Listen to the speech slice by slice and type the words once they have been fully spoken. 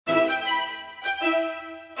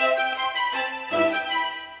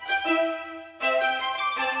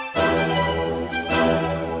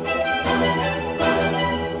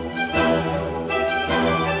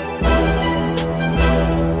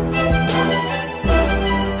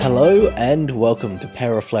Hello and welcome to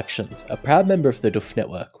Pair Reflections, a proud member of the Duff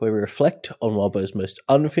Network, where we reflect on Wildbow's most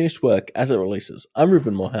unfinished work as it releases. I'm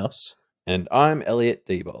Ruben Morehouse. And I'm Elliot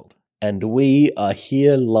Diebold. And we are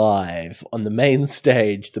here live on the main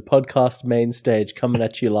stage, the podcast main stage, coming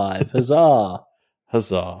at you live. Huzzah!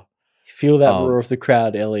 Huzzah. Feel that roar of the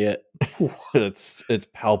crowd, Elliot. It's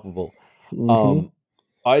palpable. Mm-hmm.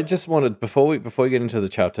 I just wanted, before we get into the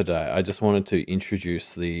chapter today, I just wanted to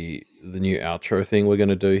introduce the new outro thing we're going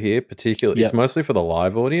to do here. Particularly, It's mostly for the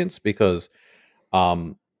live audience because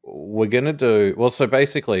we're going to do, well, so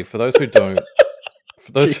basically, for those who don't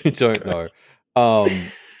know,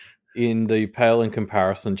 in the Pale in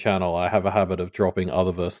Comparison channel, I have a habit of dropping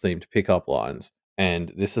Otherverse-themed pickup lines.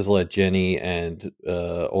 And this has led Jenny and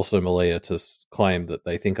also Malia to claim that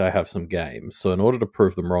they think I have some game. So in order to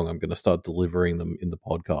prove them wrong, I'm going to start delivering them in the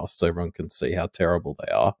podcast so everyone can see how terrible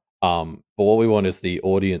they are. But what we want is the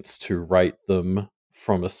audience to rate them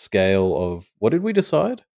from a scale of, what did we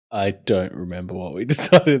decide? I don't remember what we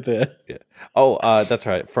decided there. Yeah. Oh, that's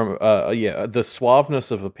right. From the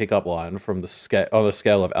suaveness of a pickup line from the on a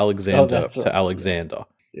scale of Alexander to Alexander.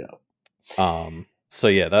 Yeah. So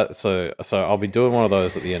yeah, so I'll be doing one of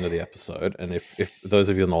those at the end of the episode, and if those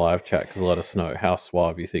of you in the live chat could let us know how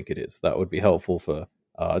suave you think it is, that would be helpful for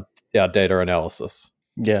our data analysis.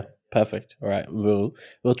 Yeah, perfect. All right, we'll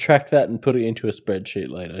track that and put it into a spreadsheet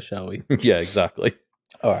later, shall we? Yeah, exactly.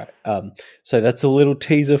 All right. So that's a little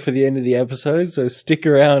teaser for the end of the episode. So stick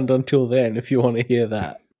around until then if you want to hear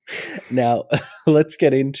that. Now let's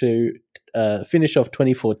get into finish off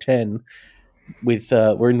 2410. With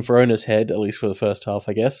we're in Verona's head, at least for the first half,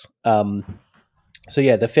 I guess. So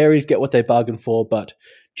yeah, the fairies get what they bargained for, but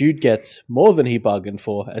Jude gets more than he bargained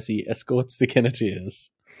for as he escorts the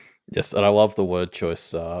Kenneteers. Yes, and I love the word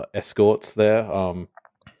choice, escorts there,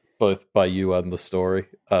 both by you and the story.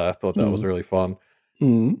 I thought that was really fun.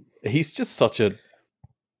 He's just such a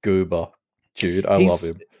goober, Jude. I love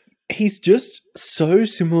him. He's just so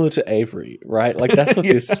similar to Avery, right? Like that's what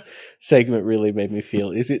this segment really made me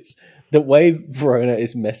feel. Is it's the way Verona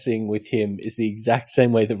is messing with him is the exact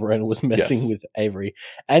same way that Verona was messing with Avery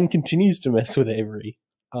and continues to mess with Avery.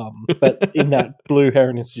 But in that Blue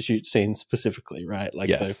Heron Institute scene specifically, right? Like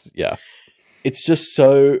it's just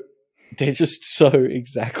so they're just so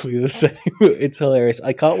exactly the same. It's hilarious.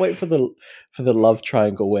 I can't wait for the love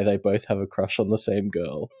triangle where they both have a crush on the same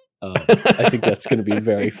girl. I think that's going to be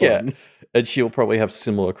very fun. Yeah. And she'll probably have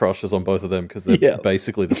similar crushes on both of them because they're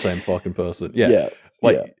basically the same fucking person.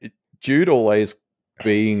 Jude always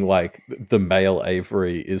being like the male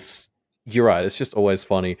Avery is, you're right, it's just always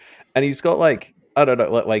funny. And he's got like, I don't know,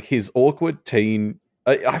 like his awkward teen.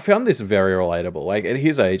 I found this very relatable. Like at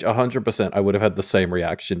his age, 100%, I would have had the same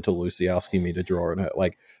reaction to Lucy asking me to draw on her.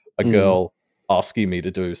 Like a girl asking me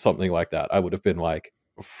to do something like that, I would have been like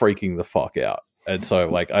freaking the fuck out. And so,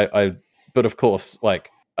 like, but of course, like,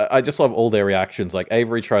 I just love all their reactions. Like,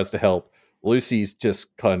 Avery tries to help. Lucy's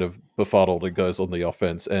just kind of befuddled and goes on the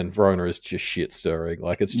offense, and Verona is just shit stirring.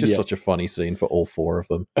 Like, it's just such a funny scene for all four of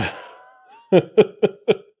them.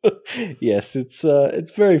 Yes, it's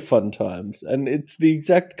very fun times, and it's the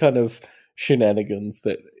exact kind of shenanigans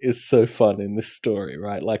that is so fun in this story,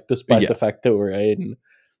 right? Like, despite the fact that we're in,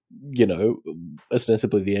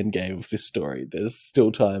 ostensibly the end game of this story, there's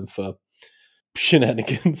still time for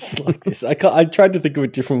shenanigans like this. I tried to think of a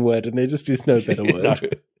different word and there just is no better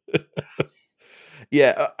word.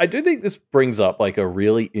 Yeah, I do think this brings up like a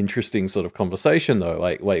really interesting sort of conversation though,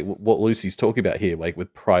 like what Lucy's talking about here, like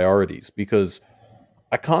with priorities, because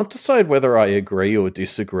I can't decide whether I agree or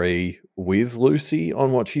disagree with Lucy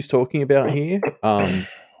on what she's talking about here.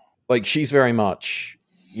 Like she's very much,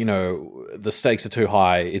 the stakes are too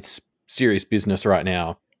high. It's serious business right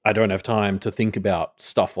now. I don't have time to think about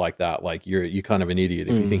stuff like that. Like you're kind of an idiot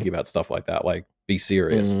if you're thinking about stuff like that. Like be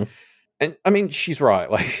serious. And I mean, she's right.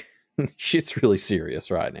 Like shit's really serious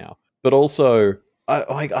right now. But also,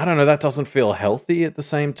 I don't know. That doesn't feel healthy at the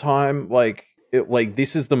same time. Like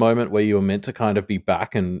this is the moment where you were meant to kind of be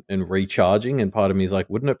back and recharging. And part of me is like,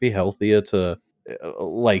 wouldn't it be healthier to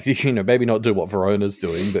maybe not do what Verona's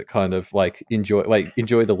doing, but kind of like enjoy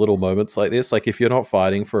the little moments like this. Like if you're not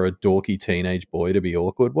fighting for a dorky teenage boy to be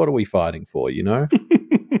awkward, what are we fighting for,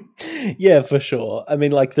 Yeah, for sure. I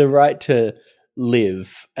mean, like the right to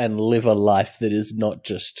live and live a life that is not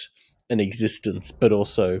just an existence, but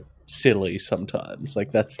also silly sometimes.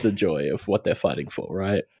 Like that's the joy of what they're fighting for,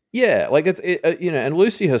 right? Yeah, like and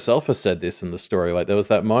Lucy herself has said this in the story. Like there was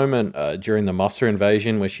that moment during the Musser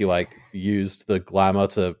invasion where she like used the glamour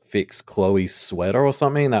to fix Chloe's sweater or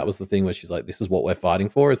something. That was the thing where she's like, "This is what we're fighting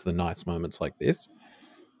for: is the nice moments like this."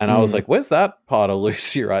 And I was like, where's that part of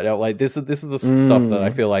Lucy right now? Like, this is the stuff that I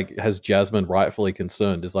feel like has Jasmine rightfully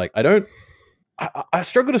concerned. Is like, I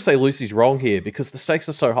struggle to say Lucy's wrong here because the stakes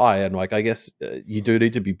are so high, and like, I guess you do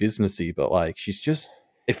need to be businessy, but like,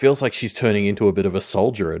 it feels like she's turning into a bit of a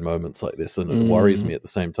soldier in moments like this, and it worries me at the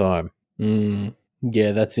same time.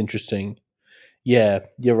 Yeah, that's interesting. Yeah,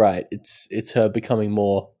 you're right. It's her becoming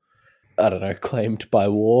more, I don't know, claimed by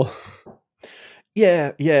war.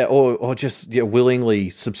 Yeah, or just willingly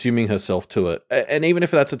subsuming herself to it. And even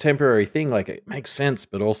if that's a temporary thing, like it makes sense,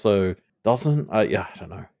 but also doesn't. I don't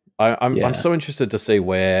know. I'm so interested to see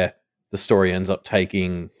where the story ends up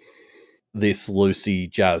taking this Lucy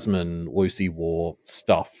war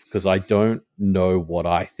stuff, because I don't know what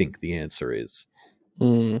I think the answer is.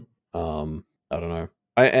 I don't know.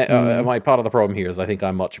 My part of the problem here is I think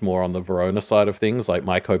I'm much more on the Verona side of things. Like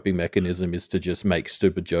my coping mechanism is to just make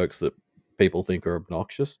stupid jokes that people think are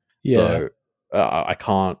obnoxious. Yeah. So I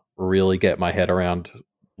can't really get my head around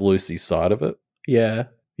Lucy's side of it. Yeah.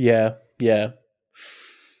 Yeah.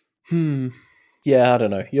 I don't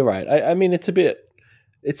know. You're right. I mean,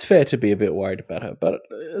 it's fair to be a bit worried about her, but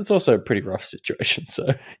it's also a pretty rough situation.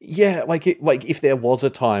 So yeah, like if there was a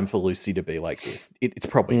time for Lucy to be like this, it's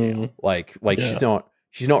probably now. Like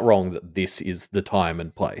she's not wrong that this is the time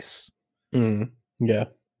and place. Yeah.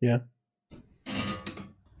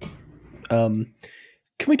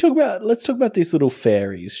 Let's talk about these little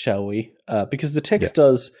fairies, shall we? Because the text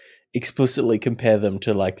does explicitly compare them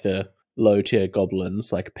to like the low tier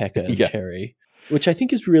goblins like Pekka and Cherry, which I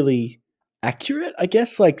think is really accurate. I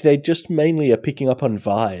guess like they just mainly are picking up on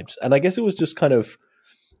vibes. And I guess it was just kind of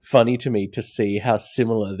funny to me to see how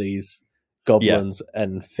similar these goblins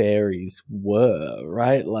and fairies were,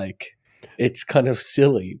 right? Like it's kind of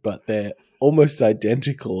silly, but they're almost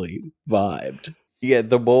identically vibed. Yeah,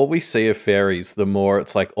 the more we see of fairies, the more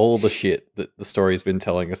it's like all the shit that the story's been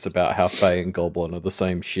telling us about how Fae and Goblin are the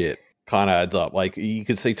same shit kind of adds up. Like you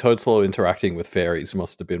could see Toadstool interacting with fairies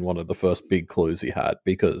must have been one of the first big clues he had,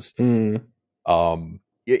 because like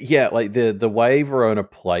the way Verona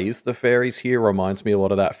plays the fairies here reminds me a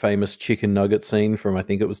lot of that famous chicken nugget scene from I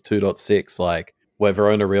think it was 2.6, like where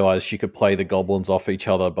Verona realized she could play the goblins off each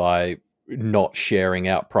other by not sharing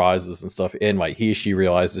out prizes and stuff. Anyway, here she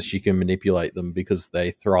realizes she can manipulate them because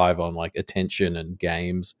they thrive on like attention and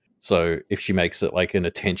games. So if she makes it like an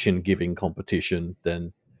attention giving competition,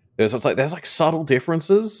 then there's like subtle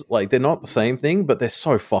differences. Like they're not the same thing, but they're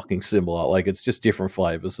so fucking similar. Like it's just different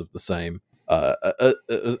flavors of the same.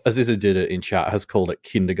 Aziza did it in chat, has called it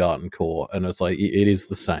kindergarten core, and it's like it is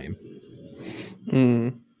the same.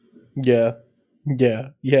 Yeah.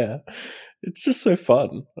 It's just so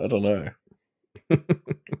fun. I don't know.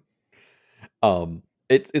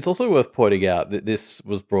 It's also worth pointing out that this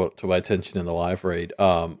was brought to my attention in the live read.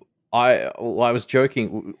 I was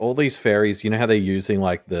joking. All these fairies, you know how they're using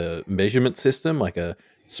like the measurement system, like a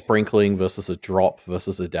sprinkling versus a drop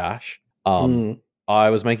versus a dash. I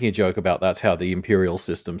was making a joke about that's how the imperial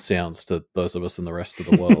system sounds to those of us in the rest of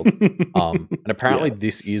the world. And apparently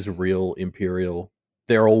this is real imperial.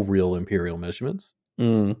 They're all real imperial measurements.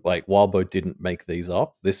 Like Wildbow didn't make these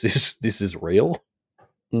up. This is real.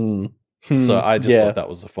 So I just thought that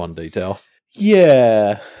was a fun detail.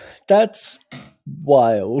 Yeah, that's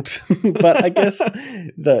wild. But I guess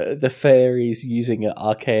the fairies using an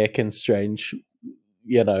archaic and strange,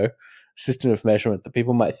 system of measurement that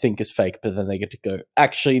people might think is fake, but then they get to go,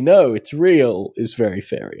 actually, no, it's real, is very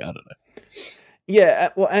fairy. I don't know. Yeah,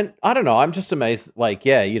 well, and I don't know. I'm just amazed. Like,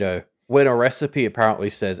 when a recipe apparently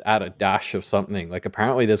says add a dash of something, like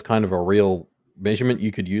apparently there's kind of a real measurement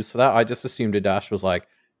you could use for that. I just assumed a dash was like,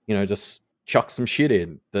 just chuck some shit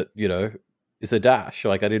in that, is a dash.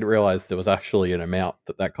 Like I didn't realize there was actually an amount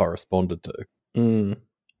that corresponded to.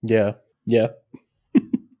 Yeah.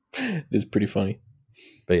 It's pretty funny.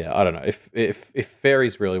 But yeah, I don't know. If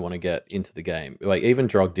fairies really want to get into the game, like even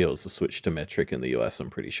drug dealers have switched to metric in the US, I'm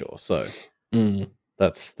pretty sure. So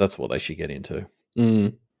that's what they should get into.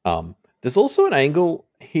 There's also an angle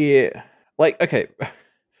here. Like, okay,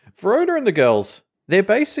 Verona and the girls, they're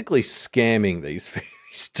basically scamming these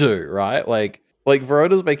fairies too, right? Like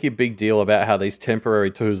Verona's making a big deal about how these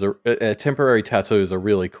temporary tattoos are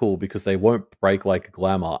really cool because they won't break like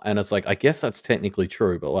glamour. And it's like, I guess that's technically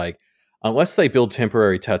true, but like, unless they build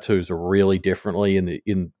temporary tattoos really differently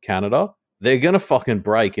in Canada, they're gonna fucking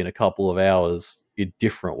break in a couple of hours in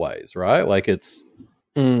different ways, right? Like it's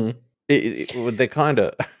they're kind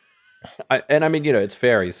of, and I mean, it's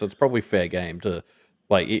fairies, so it's probably fair game to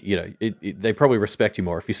like, they probably respect you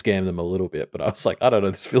more if you scam them a little bit. But I was like, I don't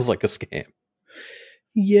know, this feels like a scam.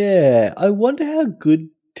 Yeah, I wonder how good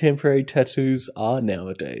temporary tattoos are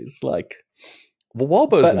nowadays. Like, Well,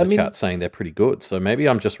 Walbo's But in I the mean, chat saying they're pretty good, so maybe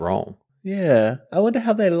I'm just wrong. yeah, I wonder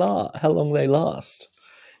how how long they last.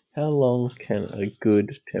 How long can a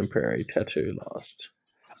good temporary tattoo last?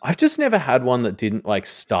 I've just never had one that didn't like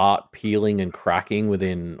start peeling and cracking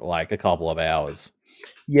within like a couple of hours.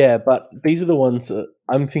 Yeah, but these are the ones that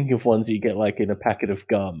I'm thinking of ones you get like in a packet of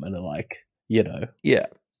gum and are like, Yeah.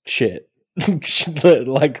 shit. That,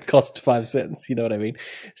 like cost 5 cents, you know what I mean?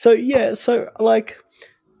 So yeah, so like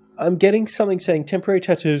I'm getting something saying temporary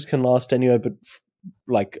tattoos can last anywhere but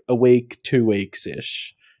like a week, 2 weeks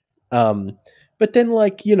ish. But then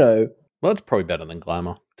like, Well, that's probably better than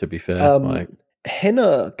glamour, to be fair. um Like,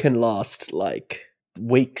 henna can last like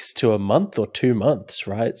weeks to a month or 2 months,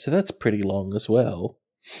 right? So that's pretty long as well.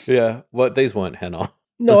 yeah, well, these weren't henna.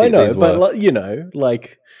 No, I know, These but were.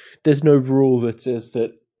 like there's no rule that says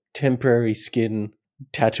that temporary skin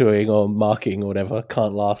tattooing or marking or whatever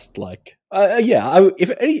can't last like. Yeah, if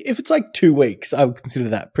it's like 2 weeks, I would consider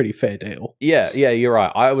that a pretty fair deal. Yeah, you're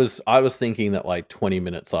right. I was thinking that like 20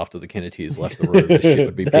 minutes after the Kennedys left the room, the shit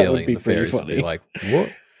would be That would peeling, be and the pretty fairies would be funny. like, "What?"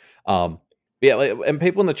 Um, yeah, like, and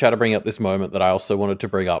people in the chat are bringing up this moment that I also wanted to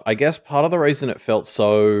bring up. I guess part of the reason it felt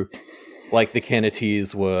so like the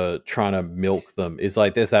Kennedys were trying to milk them is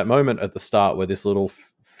like there's that moment at the start where this little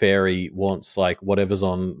fairy wants like whatever's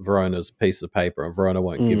on Verona's piece of paper, and Verona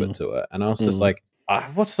won't give it Mm, to her, and I was just mm. like,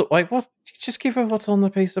 what's the, like what? Just give her what's on the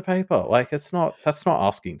piece of paper. Like that's not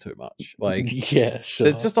asking too much. Like Yeah, there's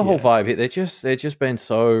sure. just a whole Yeah. vibe here. They're just been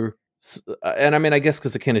so. And I mean, I guess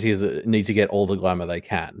because the Kennedys need to get all the glamour they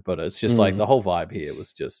can, but it's just like Mm, the whole vibe here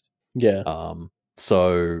was just yeah.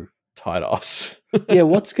 so tight ass. Yeah,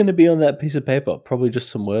 what's going to be on that piece of paper? Probably just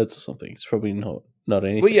some words or something. It's probably not Well,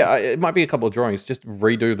 anything. yeah, it might be a couple of drawings. Just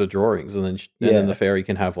redo the drawings, and then the Yeah. fairy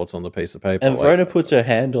can have what's on the piece of paper. And Like, Verona puts her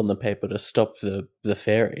hand on the paper to stop the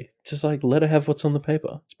fairy. Just like let her have what's on the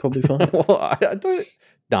paper. It's probably fine. well, I don't.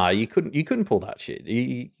 Nah, you couldn't pull that shit.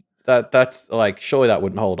 That's like surely that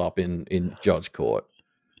wouldn't hold up in judge court.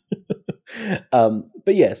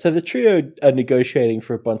 But yeah, so the trio are negotiating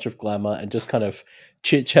for a bunch of glamour and just kind of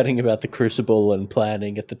chit chatting about the crucible and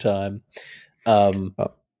planning at the time.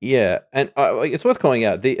 Yeah, and it's worth calling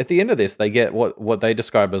out. At the end of this, they get what they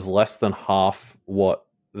describe as less than half what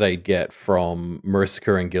they get from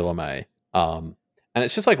Mariska and Guillemette. And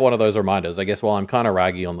it's just like one of those reminders. I guess while I'm kind of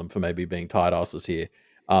raggy on them for maybe being tight asses here,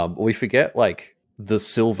 we forget like the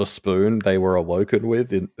silver spoon they were awoken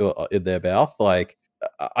with in their mouth. Like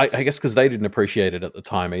I guess because they didn't appreciate it at the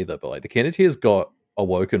time either. But like the Kennedys got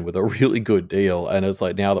awoken with a really good deal, and it's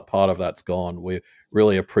like now that part of that's gone, we're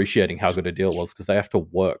really appreciating how good a deal it was because they have to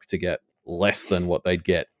work to get less than what they'd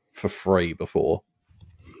get for free before.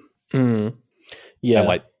 Yeah, And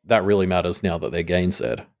like that really matters now that they're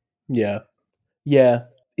gainsaid. yeah.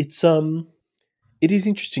 It's it is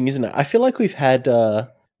interesting, isn't it? I feel like we've had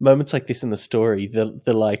moments like this in the story.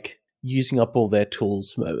 The like using up all their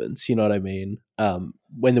tools moments. You know what I mean?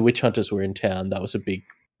 When the witch hunters were in town, that was a big.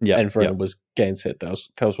 Yeah, And Verona was gainsaid.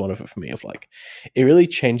 That was one of it for me. Of like, it really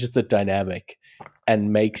changes the dynamic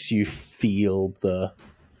and makes you feel the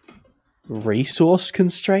resource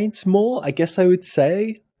constraints more. I guess I would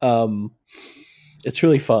say. It's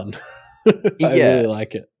really fun. I really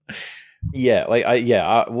like it.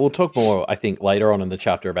 Yeah, we'll talk more, I think, later on in the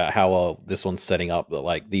chapter about how well this one's setting up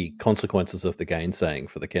the consequences of the gainsaying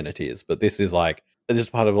for the Kennedys. But this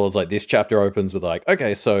part of it is like this chapter opens with like,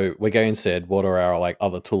 okay, so we're gainsaid, what are our like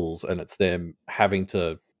other tools? And it's them having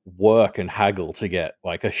to work and haggle to get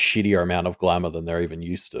like a shittier amount of glamour than they're even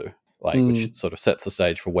used to. Like, which sort of sets the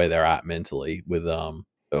stage for where they're at mentally with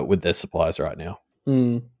their supplies right now.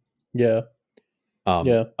 Yeah.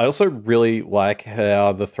 I also really like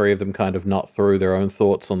how the three of them kind of nut through their own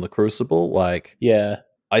thoughts on the Crucible. Like, Yeah.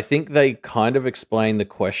 I think they kind of explain the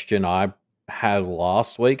question I had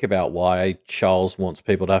last week about why Charles wants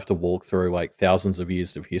people to have to walk through like thousands of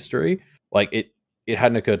years of history. Like, it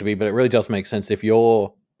hadn't occurred to me, but it really does make sense if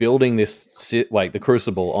you're building like the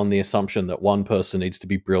Crucible on the assumption that one person needs to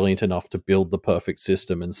be brilliant enough to build the perfect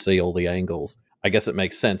system and see all the angles. I guess it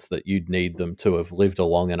makes sense that you'd need them to have lived a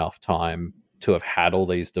long enough time to have had all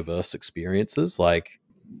these diverse experiences. Like,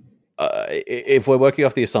 if we're working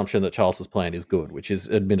off the assumption that Charles's plan is good, which is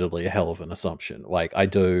admittedly a hell of an assumption, like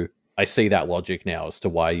I see that logic now as to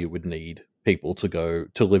why you would need people to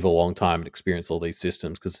live a long time and experience all these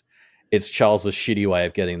systems, because it's Charles's shitty way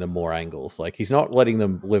of getting them more angles. Like, he's not letting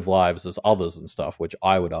them live lives as others and stuff, which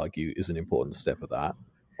I would argue is an important step of that.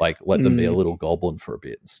 Like, let them be a little goblin for a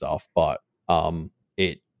bit and stuff. But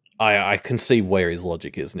I can see where his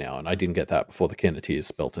logic is now, and I didn't get that before the Kennedys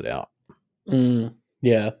spelt it out.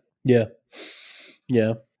 Yeah.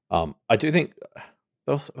 I do think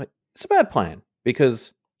it's a bad plan.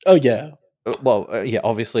 because Oh yeah. yeah,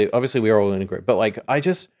 obviously we're all in agreement, but like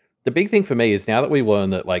the big thing for me is now that we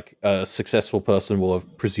learn that like a successful person will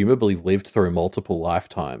have presumably lived through multiple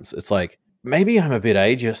lifetimes, it's like maybe I'm a bit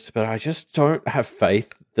ageist, but I just don't have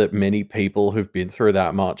faith that many people who've been through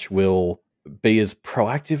that much will be as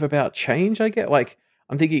proactive about change. I get like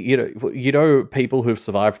I'm thinking, people who've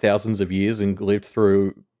survived thousands of years and lived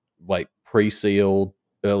through like pre-seal,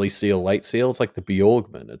 early seal, late seal. It's like the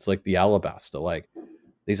Bjorgman. It's like the Alabaster. Like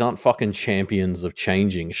these aren't fucking champions of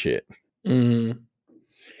changing shit. Mm.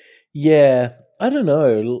 Yeah, I don't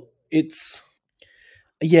know. It's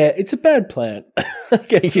a bad plan. I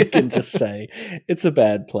guess we can just say it's a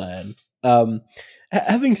bad plan.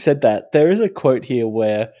 Having said that, there is a quote here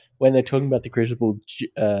where when they're talking about the Crucible,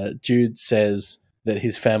 Jude says that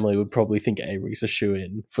his family would probably think Avery's a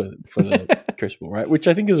shoo-in for the Crucible, right? Which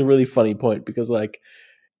I think is a really funny point because, like,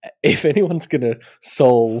 if anyone's going to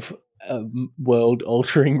solve a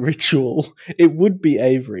world-altering ritual, it would be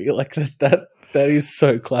Avery. Like that is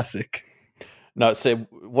so classic. No, so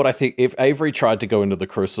what I think, if Avery tried to go into the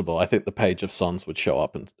Crucible, I think the Page of Suns would show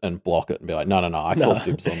up and block it and be like, no, I call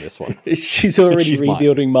dibs on this one. She's already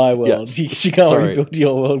rebuilding my world. Yes. She can't rebuild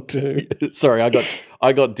your world too. Sorry,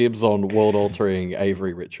 I got dibs on world-altering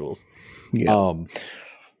Avery rituals. Yeah.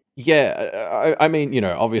 I mean,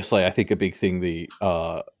 obviously, I think a big thing the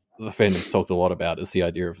fandom's talked a lot about is the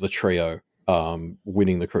idea of the trio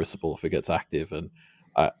winning the Crucible if it gets active, and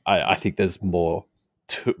I think there's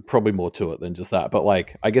probably more to it than just that. But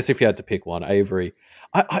like, I guess if you had to pick one, Avery.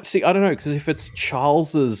 I don't know, because if it's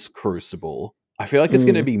Charles's Crucible, I feel like it's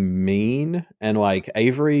going to be mean, and like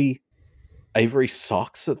Avery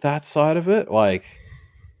sucks at that side of it. Like,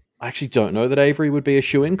 I actually don't know that Avery would be a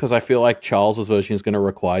shoo-in, because I feel like Charles's version is going to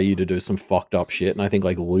require you to do some fucked up shit, and I think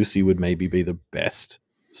like Lucy would maybe be the best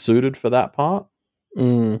suited for that part,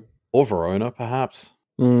 or Verona perhaps.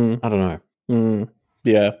 I don't know.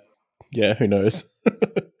 Yeah, who knows?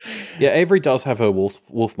 Yeah, Avery does have her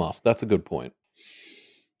wolf mask. That's a good point.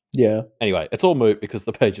 Yeah. Anyway, it's all moot because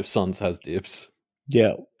the Page of Suns has dibs.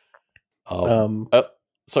 Yeah.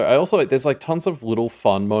 So I also, there's like tons of little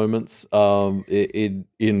fun moments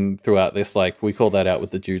in throughout this. Like, we called that out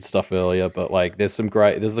with the Jude stuff earlier, but like there's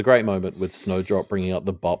the great moment with Snowdrop bringing up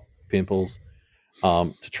the butt pimples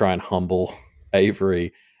to try and humble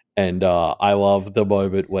Avery. And I love the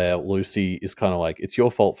moment where Lucy is kind of like, it's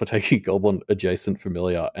your fault for taking goblin adjacent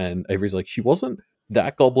familiar. And Avery's like, she wasn't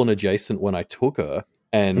that goblin adjacent when I took her.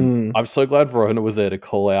 And I'm so glad Verona was there to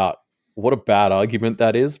call out what a bad argument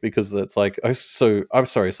that is, because it's like, oh, so I'm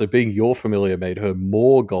sorry, so being your familiar made her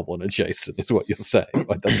more goblin adjacent is what you're saying.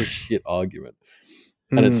 Like, that's a shit argument.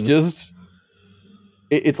 And it's just,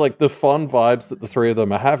 it's like the fun vibes that the three of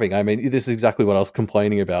them are having. I mean, this is exactly what I was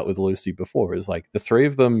complaining about with Lucy before, is like the three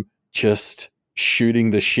of them just shooting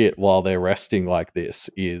the shit while they're resting like this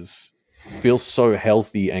feels so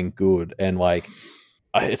healthy and good. And like,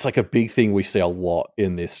 it's like a big thing we see a lot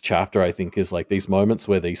in this chapter, I think, is like these moments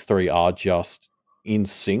where these three are just in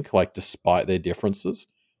sync, like despite their differences.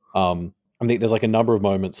 I think there's like a number of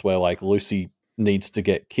moments where like Lucy needs to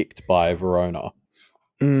get kicked by Verona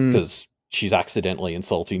because she's accidentally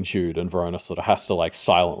insulting Jude, and Verona sort of has to like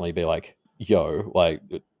silently be like, yo, like,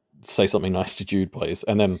 say something nice to Jude, please.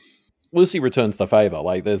 And then Lucy returns the favor.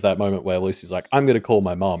 Like, there's that moment where Lucy's like, I'm going to call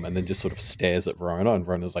my mum, and then just sort of stares at Verona, and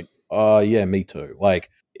Verona's like, oh, yeah, me too. Like,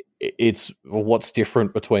 it's what's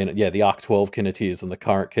different between, the Arc 12 Kinetiers and the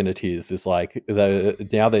current Kinetiers is like,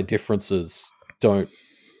 now their differences don't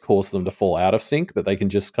cause them to fall out of sync, but they can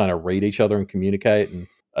just kind of read each other and communicate. And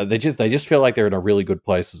they just feel like they're in a really good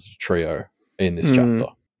place as a trio in this chapter.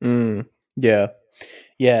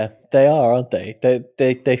 Yeah, they are, aren't they?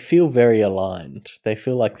 They feel very aligned. They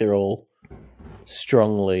feel like they're all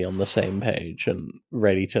strongly on the same page and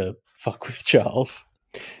ready to fuck with Charles.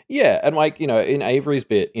 Yeah, and like, in Avery's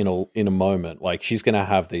bit, in a moment, like, she's gonna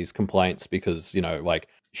have these complaints because, like,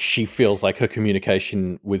 she feels like her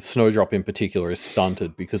communication with Snowdrop in particular is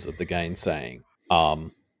stunted because of the gainsaying.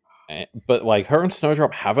 But like, her and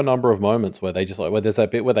Snowdrop have a number of moments where they just like, where there's that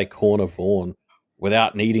bit where they corner Vaughn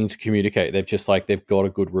without needing to communicate. They've just like, they've got a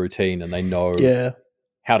good routine and they know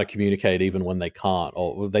how to communicate even when they can't,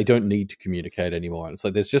 or they don't need to communicate anymore. And so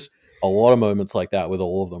there's just a lot of moments like that with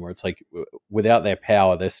all of them where it's like, without their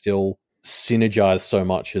power, they're still synergized so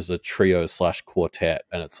much as a trio / quartet.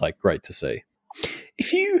 And it's like great to see.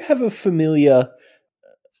 If you have a familiar,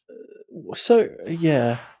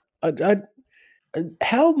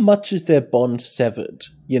 how much is their bond severed?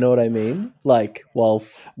 You know what I mean? Like, while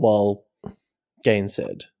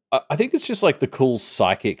gainsaid. I think it's just like the cool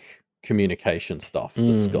psychic communication stuff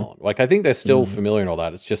that's gone. Like, I think they're still familiar and all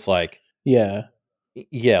that. It's just like, Yeah.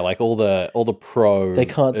 Yeah, like all the pro They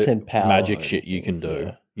can't send power magic or shit you anything. can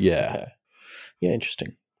do. Yeah. Yeah. Okay. Yeah,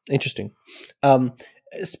 interesting.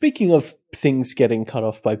 Speaking of things getting cut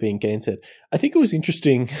off by being gainsaid, I think it was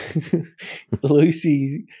interesting.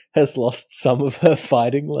 Lucy has lost some of her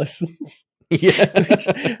fighting lessons. Yeah. Which,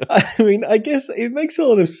 I mean, I guess it makes a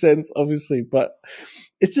lot of sense, obviously, but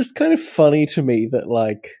it's just kind of funny to me that,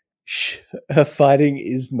 like, her fighting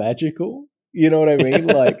is magical. You know what I mean?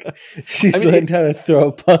 Like, she's learned how to throw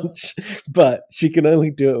a punch, but she can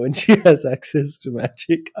only do it when she has access to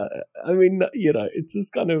magic. I mean, you know, it's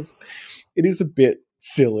just kind of, it is a bit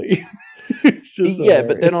silly. It's just yeah,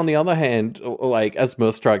 but then hilarious. on the other hand, like as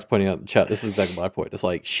Mirthstrike's pointing out in the chat, this is exactly my point. It's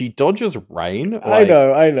like she dodges rain. Like,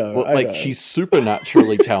 I know. Like she's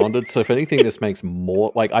supernaturally talented. So if anything, this makes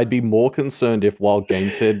more like I'd be more concerned if while Game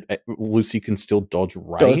said Lucy can still dodge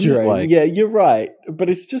rain. Dodge rain. Like, yeah, you're right. But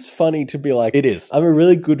it's just funny to be like, it is. I'm a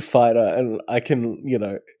really good fighter, and I can, you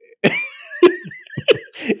know.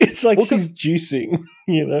 It's like she's juicing,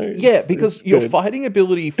 you know? Yeah, because your fighting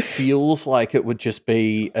ability feels like it would just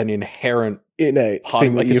be an inherent innate part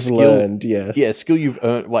thing of like that a you've skill. learned, yes. Yeah, skill you've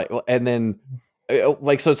earned, like, and then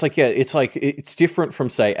like so it's like it's different from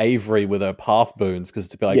say Avery with her path boons, because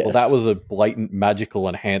to be like, well, that was a blatant magical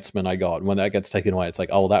enhancement I got, and when that gets taken away, it's like,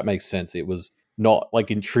 oh, well, that makes sense. It was not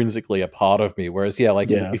like intrinsically a part of me. Whereas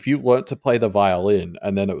if you learnt to play the violin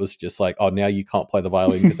and then it was just like, oh, now you can't play the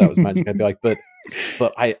violin because that was magic, I'd be like, but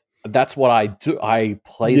that's what I do. I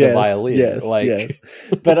play the violin. Yes.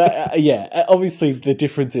 But obviously the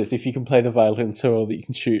difference is if you can play the violin so well that you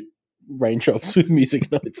can shoot raindrops with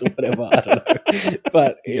music notes or whatever. I don't know.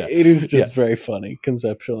 But it is just very funny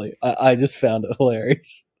conceptually. I just found it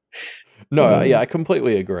hilarious. No, I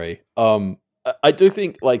completely agree. I do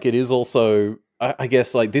think like it is also, I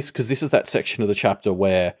guess like this, because this is that section of the chapter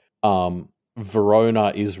where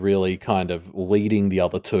Verona is really kind of leading the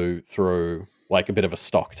other two through like a bit of a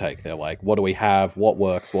stock take. They're like, what do we have? What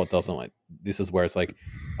works? What doesn't? Like, this is where it's like,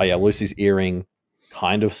 oh yeah, Lucy's earring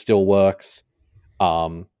kind of still works.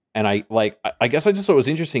 And I guess I just thought it was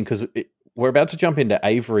interesting because we're about to jump into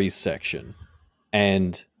Avery's section,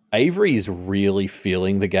 and Avery is really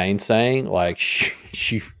feeling the gainsaying. Like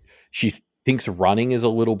she thinks running is a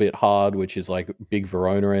little bit hard, which is like big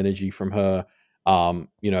Verona energy from her.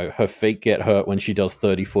 Her feet get hurt when she does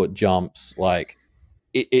 30-foot jumps. Like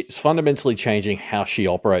it's fundamentally changing how she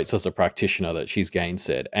operates as a practitioner that she's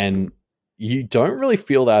gainsaid. And you don't really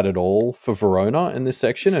feel that at all for Verona in this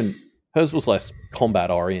section. And hers was less combat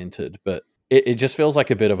oriented, but it just feels like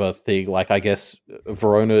a bit of a thing. Like, I guess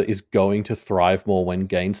Verona is going to thrive more when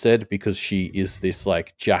gainsaid because she is this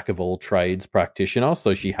like jack of all trades practitioner.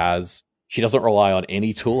 So she doesn't rely on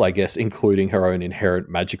any tool, I guess, including her own inherent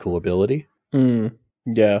magical ability.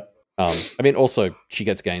 Yeah. I mean, also she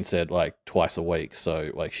gets gainsaid like twice a week, so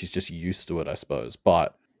like she's just used to it, I suppose.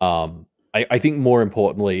 But I think more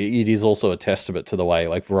importantly, it is also a testament to the way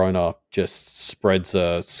like Verona just spreads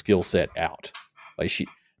her skill set out. Like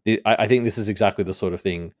I think this is exactly the sort of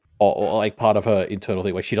thing, or like part of her internal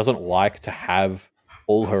thing. Like she doesn't like to have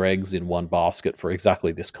all her eggs in one basket for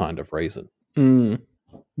exactly this kind of reason.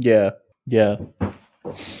 Yeah.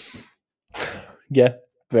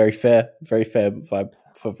 Very fair vibe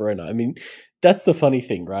for Verona. I mean, that's the funny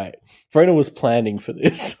thing, right? Verona was planning for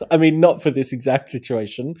this. I mean, not for this exact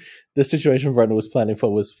situation. The situation Verona was planning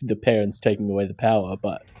for was the parents taking away the power,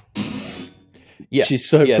 but she's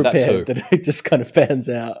so prepared that it just kind of pans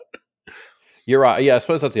out. You're right. Yeah, I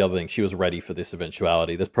suppose that's the other thing. She was ready for this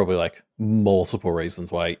eventuality. There's probably like multiple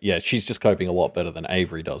reasons why. Yeah, she's just coping a lot better than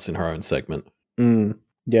Avery does in her own segment.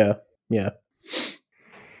 Yeah.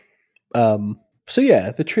 So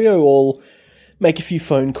yeah, the trio all make a few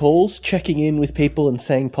phone calls, checking in with people and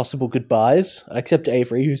saying possible goodbyes, except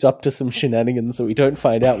Avery, who's up to some shenanigans that we don't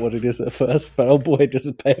find out what it is at first, but oh boy, does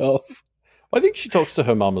it pay off. I think she talks to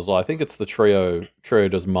her mum as well. I think it's the trio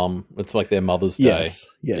does mum. It's like their Mother's Day.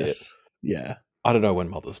 Yes. Yeah. I don't know when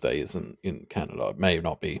Mother's Day is in Canada. It may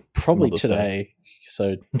not be. Probably Mother's today. Day.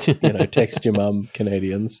 So, text your mum,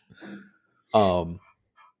 Canadians. And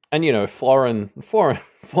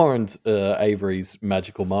Floren's Avery's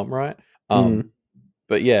magical mum, right?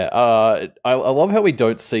 But yeah, I love how we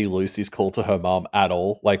don't see Lucy's call to her mum at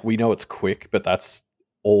all. Like, we know it's quick, but that's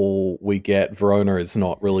all we get. Verona is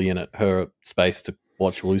not really in her space to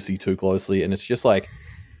watch Lucy too closely, and it's just like,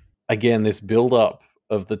 again, this build up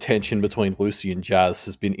of the tension between Lucy and Jazz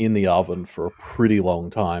has been in the oven for a pretty long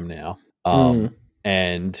time now.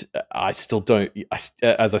 And I still don't,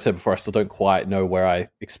 as I said before, I still don't quite know where I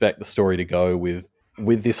expect the story to go with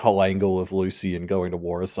with this whole angle of Lucy and going to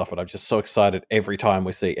war and stuff, and I'm just so excited every time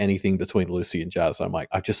we see anything between Lucy and Jazz. I'm like,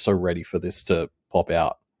 I'm just so ready for this to pop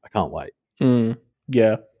out. I can't wait.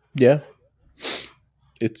 Yeah.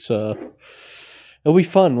 It's it'll be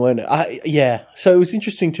fun, won't it? Yeah. So it was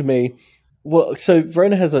interesting to me. Well, so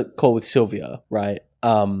Verona has a call with Sylvia, right?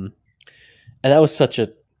 And that was such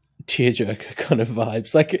a tearjerker kind of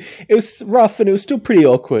vibes. Like it was rough and it was still pretty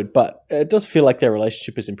awkward, but it does feel like their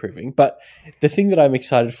relationship is improving. But the thing that I'm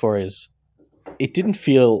excited for is it didn't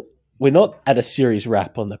feel, we're not at a series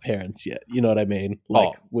wrap on the parents yet. You know what I mean?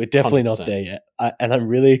 Like we're definitely 100%. Not there yet. And I'm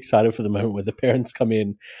really excited for the moment where the parents come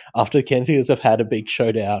in after the caretakers have had a big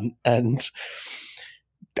showdown, and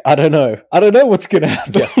I don't know what's going to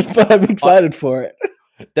happen, but I'm excited for it.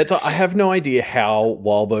 I have no idea how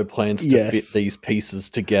Wildbow plans to fit these pieces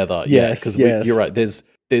together. Because you're right. There's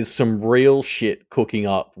some real shit cooking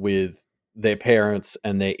up with their parents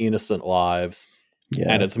and their innocent lives,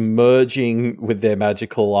 and it's merging with their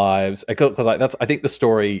magical lives. Because I think this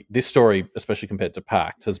story, especially compared to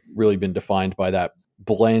Pact, has really been defined by that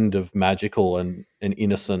blend of magical and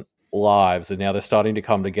innocent lives, and now they're starting to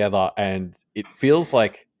come together, and it feels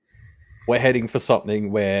like we're heading for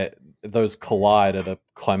something where those collide at a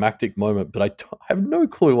climactic moment, but I have no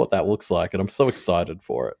clue what that looks like, and I'm so excited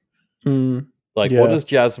for it. What does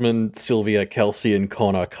Jasmine, Sylvia, Kelsey, and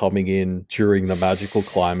Connor coming in during the magical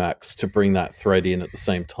climax to bring that thread in at the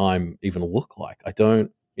same time even look like?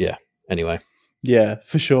 Anyway. Yeah,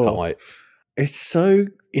 for sure. Can't wait. It's so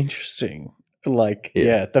interesting.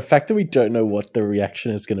 The fact that we don't know what the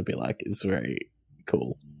reaction is going to be like is very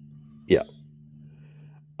cool. Yeah.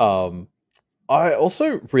 I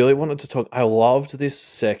also really wanted to talk. I loved this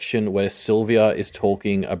section where Sylvia is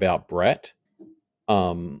talking about Brett,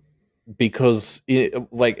 because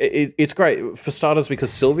it's great for starters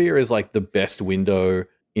because Sylvia is like the best window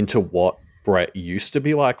into what Brett used to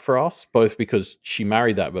be like for us, both because she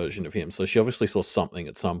married that version of him, so she obviously saw something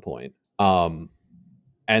at some point.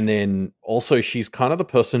 And then also she's kind of the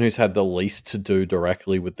person who's had the least to do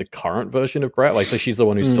directly with the current version of Brett. So she's the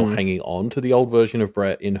one who's still hanging on to the old version of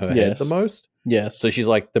Brett in her head the most. Yes. So she's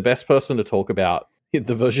like the best person to talk about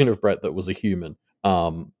the version of Brett that was a human.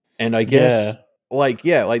 And I guess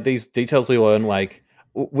these details we learn,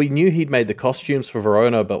 we knew he'd made the costumes for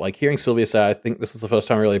Verona, but hearing Sylvia say, I think this was the first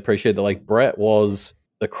time I really appreciated that Brett was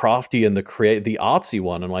the crafty and the artsy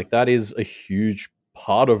one, and that is a huge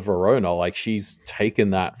part of Verona. She's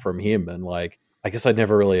taken that from him, and I guess I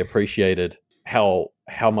never really appreciated how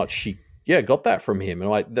much she got that from him,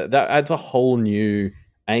 and that adds a whole new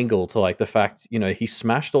angle to the fact he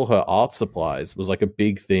smashed all her art supplies was a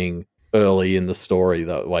big thing early in the story.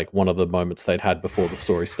 That one of the moments they'd had before the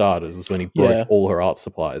story started was when he broke all her art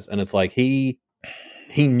supplies, and it's he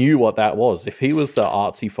knew what that was. If he was the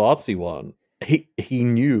artsy fartsy one, he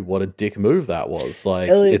knew what a dick move that was.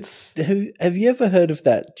 Elliot, have you ever heard of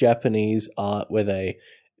that Japanese art where they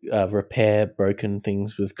repair broken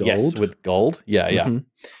things with gold? Yes, with gold. Yeah.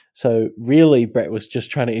 So really, Brett was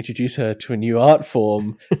just trying to introduce her to a new art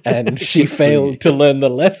form, and she failed to learn the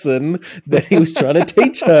lesson that he was trying to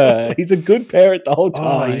teach her. He's a good parent the whole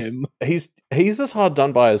time. He's as hard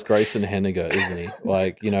done by as Grayson Henniger, isn't he?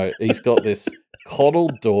 He's got this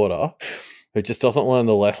coddled daughter who just doesn't learn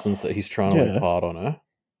the lessons that he's trying to impart on her.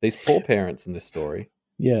 These poor parents in this story.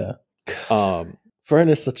 Yeah.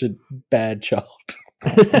 Verona's such a bad child.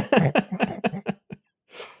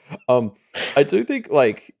 I do think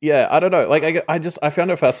I don't know. I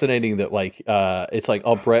found it fascinating that it's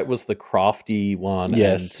Brett was the crafty one.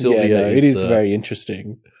 Yes. And Sylvia it is very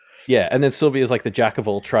interesting. Yeah. And then Sylvia's the jack of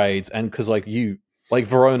all trades. And because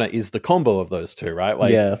Verona is the combo of those two, right?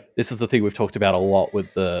 This is the thing we've talked about a lot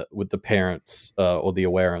with the parents or the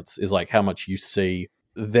awareness is how much you see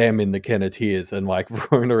them in the Kenneteers, and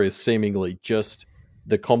Verona is seemingly just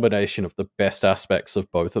the combination of the best aspects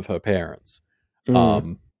of both of her parents,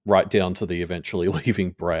 right down to the eventually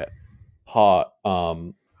leaving Brett part.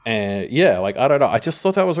 And I don't know. I just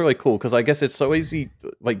thought that was really cool because I guess it's so easy.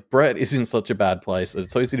 Brett is in such a bad place.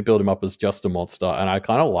 It's so easy to build him up as just a monster. And I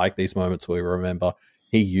kind of like these moments where we remember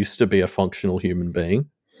he used to be a functional human being.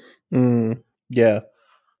 Yeah.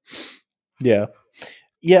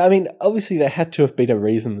 I mean, obviously there had to have been a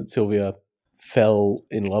reason that Sylvia fell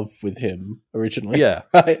in love with him originally. Yeah.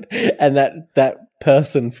 Right. And that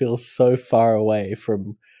person feels so far away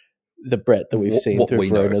from the Brett that we've seen through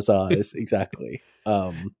Verona's eyes. Exactly.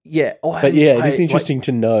 It's interesting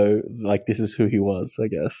to know this is who he was, I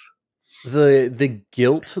guess. The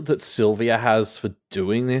guilt that Sylvia has for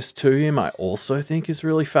doing this to him, I also think is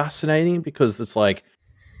really fascinating because it's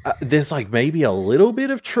there's maybe a little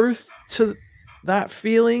bit of truth to that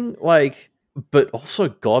feeling. but also,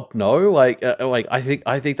 God no, like I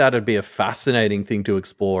think that'd be a fascinating thing to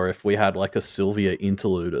explore if we had like a Sylvia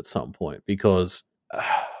interlude at some point, because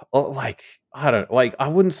like I don't like I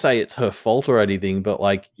wouldn't say it's her fault or anything, but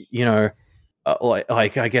like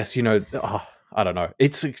like I guess I don't know.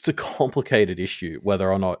 It's a complicated issue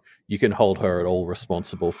whether or not you can hold her at all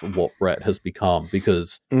responsible for what Brett has become,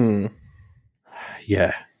 because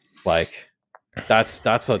yeah, like that's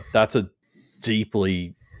a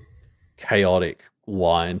deeply chaotic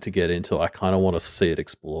line to get into. I kind of want to see it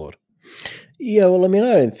explored. Yeah, well, I mean,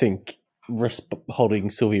 I don't think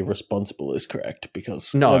holding Sylvia responsible is correct,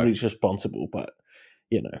 because nobody's responsible, but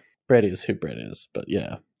Brett is who Brett is. But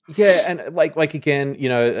yeah, and like again,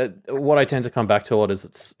 what I tend to come back to a lot is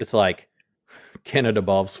it's like Kenneth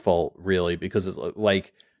Above's fault, really, because it's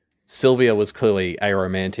like Sylvia was clearly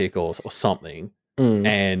aromantic or something,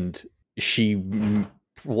 and she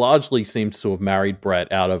largely seems to have married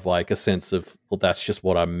Brett out of like a sense of, well, that's just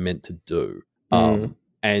what I'm meant to do. And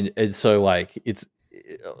so like it's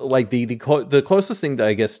like the closest thing,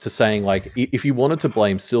 I guess, to saying like if you wanted to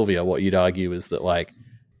blame Sylvia, what you'd argue is that like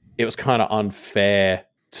it was kind of unfair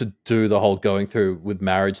to do the whole going through with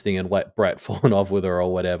marriage thing and let Brett fall in love with her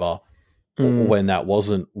or whatever when that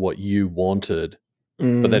wasn't what you wanted.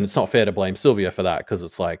 But then it's not fair to blame Sylvia for that, because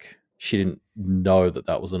it's like she didn't know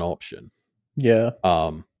that was an option. Yeah.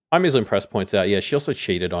 I'm Island Press points out, she also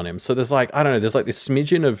cheated on him. So there's like, I don't know, there's like this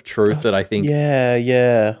smidgen of truth that I think...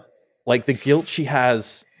 Yeah. Like the guilt she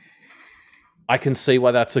has, I can see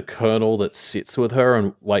why that's a kernel that sits with her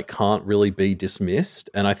and like can't really be dismissed.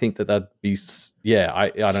 And I think that'd be... Yeah, I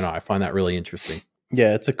don't know. I find that really interesting.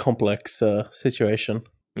 Yeah, it's a complex situation.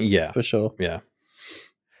 Yeah. For sure. Yeah.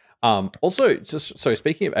 Also, just so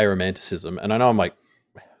speaking of aromanticism, and I know I'm like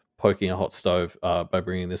poking a hot stove by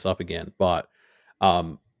bringing this up again, but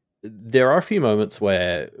there are a few moments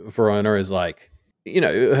where Verona is like,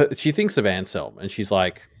 she thinks of Anselm and she's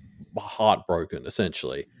like heartbroken,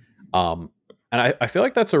 essentially. And I feel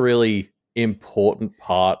like that's a really important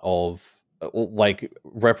part of like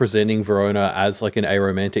representing Verona as like an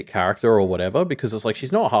aromantic character or whatever, because it's like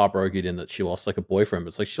she's not heartbroken in that she lost like a boyfriend, but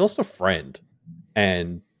it's like she lost a friend.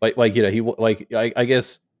 And I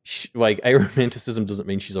guess like aromanticism doesn't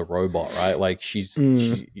mean she's a robot, right? Like she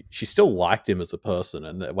still liked him as a person,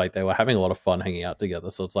 and like they were having a lot of fun hanging out together.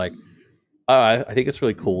 So it's like I think it's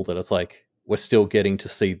really cool that it's like we're still getting to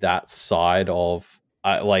see that side of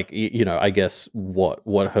I guess what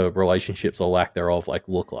her relationships or lack thereof like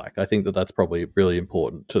look like. I think that's probably really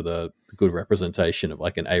important to the good representation of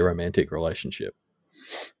like an aromantic relationship.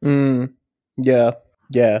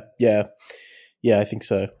 Yeah, I think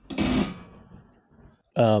so.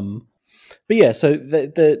 But yeah, so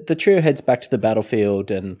the trio heads back to the battlefield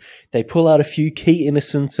and they pull out a few key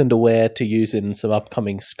innocents and aware to use in some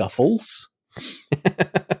upcoming scuffles.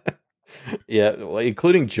 Yeah, well,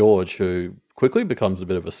 including George, who quickly becomes a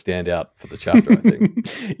bit of a standout for the chapter, I think.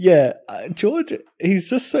 Yeah, George, he's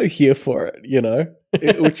just so here for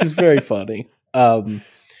it, which is very funny.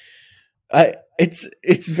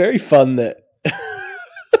 It's very fun that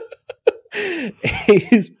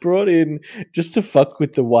he's brought in just to fuck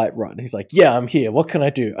with the White Run. He's like, yeah, I'm here. What can I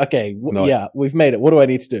do? Okay, yeah, we've made it. What do I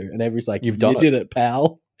need to do? And Avery's like, you did it,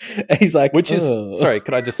 pal. And he's like, which is, sorry,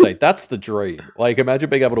 can I just say, that's the dream. Like, imagine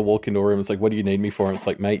being able to walk into a room and it's like, what do you need me for? And it's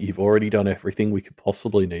like, mate, you've already done everything we could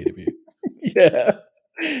possibly need of you.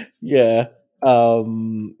 Yeah,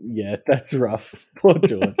 that's rough. Poor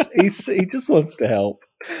George. He just wants to help.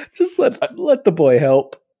 Just let the boy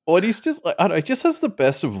help. Well, he's just like, I don't know, he just has the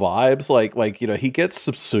best vibes. Like he gets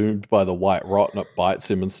subsumed by the white rot and it bites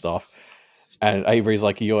him and stuff. And Avery's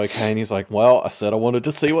like, are you okay? And he's like, well, I said I wanted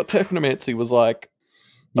to see what technomancy was like.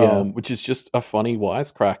 Which is just a funny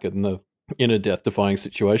wisecrack in a death-defying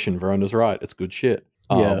situation. Verona's right. It's good shit.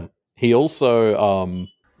 He also,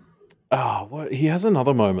 he has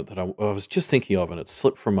another moment that I was just thinking of and it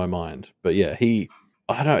slipped from my mind. But yeah, I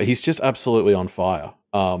don't know, he's just absolutely on fire.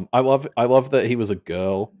 I love that he was a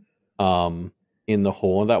girl in the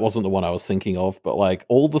Horn. That wasn't the one I was thinking of, but like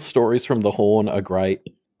all the stories from the Horn are great.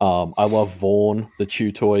 I love Vaughn, the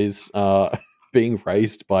Chew Toys, being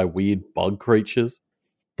raised by weird bug creatures.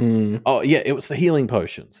 Oh yeah, it was the healing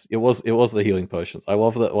potions. It was the healing potions. I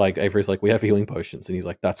love that. Like Avery's like, we have healing potions, and he's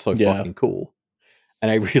like, that's so fucking cool. And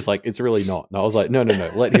Avery's like, it's really not. And I was like, no,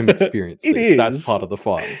 let him experience it. This. That's part of the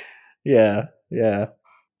fun. Yeah.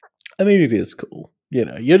 I mean, it is cool.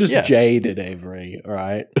 You're just jaded, Avery. All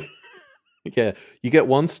right. Yeah, you get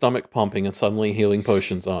one stomach pumping, and suddenly healing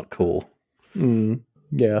potions aren't cool.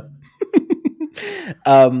 Yeah.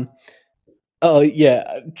 Oh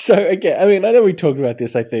yeah. So again, I mean, I know we talked about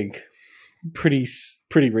this, I think, pretty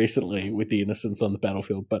recently with the innocents on the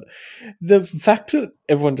battlefield, but the fact that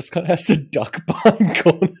everyone just kind of has to duck behind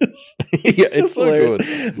corners, it's so hilarious.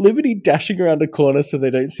 good. Liberty dashing around a corner so they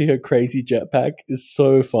don't see her crazy jetpack is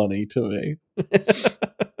so funny to me.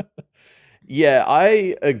 Yeah,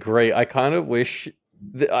 I agree. I kind of wish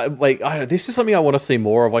this is something I want to see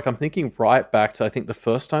more of. Like, I'm thinking right back to, I think, the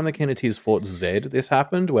first time the Kenneteers fought Zed, this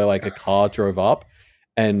happened, where like a car drove up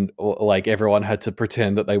and like everyone had to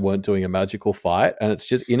pretend that they weren't doing a magical fight. And it's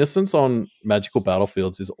just, innocence on magical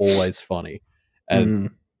battlefields is always funny. And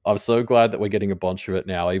I'm so glad that we're getting a bunch of it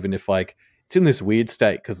now, even if like it's in this weird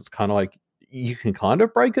state, because it's kind of like you can kind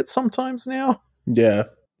of break it sometimes now. Yeah.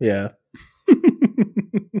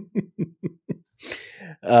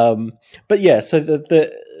 But yeah, so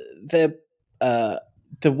the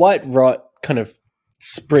white rot kind of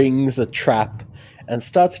springs a trap and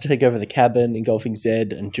starts to take over the cabin, engulfing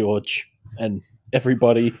Zed and George and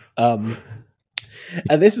everybody. And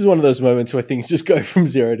this is one of those moments where things just go from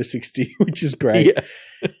 0 to 60, which is great.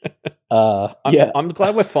 I'm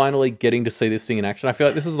glad we're finally getting to see this thing in action. I feel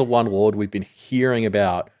like this is the one Lord we've been hearing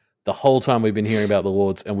about the whole time we've been hearing about the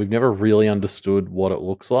Lords, and we've never really understood what it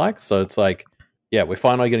looks like. So it's like, yeah, we're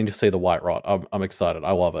finally getting to see the white rot. I'm excited.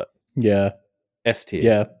 I love it. Yeah. S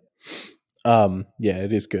tier. Yeah.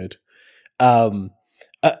 It is good. The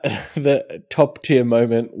top tier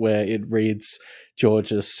moment where it reads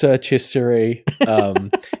George's search history.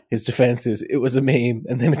 His defense is, it was a meme,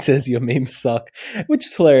 and then it says your memes suck, which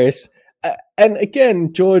is hilarious. And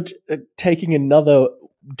again, George taking another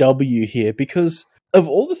W here, because of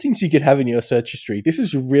all the things you could have in your search history, this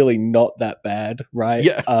is really not that bad, right?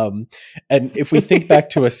 Yeah. And if we think back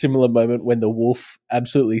to a similar moment when the wolf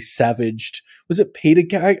absolutely savaged, was it Peter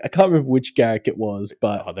Garrick? I can't remember which Garrick it was,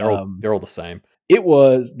 but they're all the same. It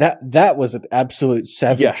was that was an absolute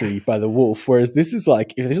savagery by the wolf. Whereas this is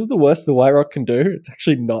like, if this is the worst the white rot can do, it's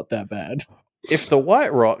actually not that bad. If the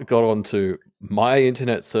white rot got onto my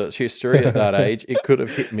internet search history at that age, it could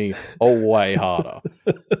have hit me way harder.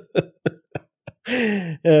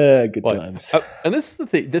 Good times. And this is the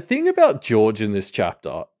thing. The thing about George in this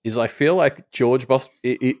chapter is, I feel like George must.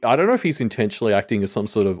 I don't know if he's intentionally acting as some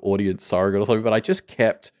sort of audience surrogate or something, but I just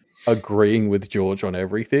kept agreeing with George on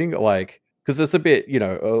everything. Like, because there's a bit,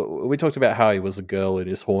 we talked about how he was a girl in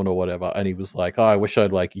his horn or whatever, and he was like, "Oh, I wish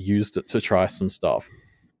I'd like used it to try some stuff."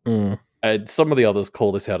 And some of the others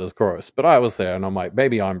call this out as gross, but I was there, and I'm like,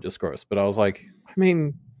 maybe I'm just gross. But I was like, I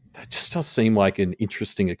mean, that just does seem like an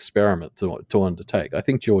interesting experiment to undertake. I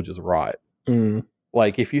think George is right.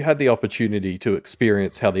 Like, if you had the opportunity to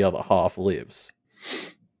experience how the other half lives,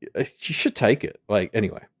 you should take it. Like,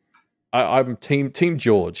 anyway, I'm team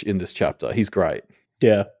George in this chapter. He's great.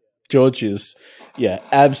 Yeah, George is,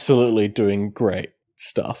 absolutely doing great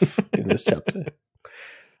stuff in this chapter.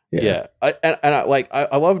 Yeah.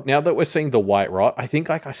 I love, now that we're seeing the white rot, I think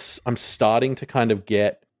like I'm starting to kind of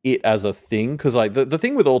get it as a thing, because like the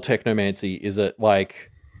thing with all technomancy is that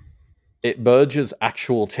like it merges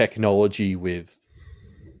actual technology with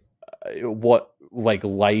what like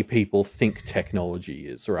lay people think technology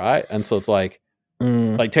is, right? And so it's like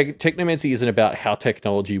technomancy isn't about how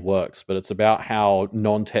technology works, but it's about how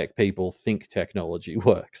non-tech people think technology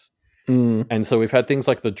works. And so we've had things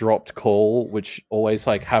like the dropped call, which always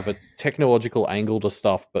like have a technological angle to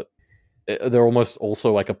stuff, but they're almost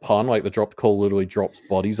also like a pun. Like the dropped call literally drops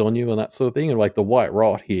bodies on you and that sort of thing. And like the white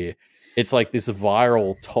rot here, it's like this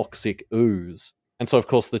viral toxic ooze. And so of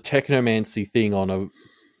course the technomancy thing on a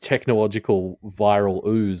technological viral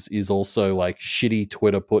ooze is also like shitty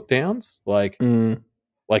Twitter put downs. Like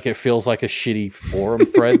it feels like a shitty forum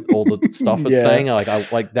thread, all the stuff it's saying.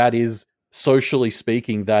 Like that is, socially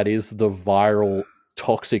speaking, that is the viral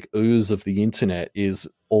toxic ooze of the internet, is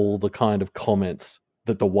all the kind of comments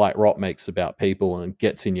that the white rot makes about people and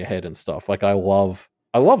gets in your head and stuff. Like I love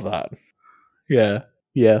that. Yeah.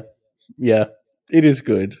 It is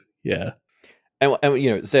good. Yeah.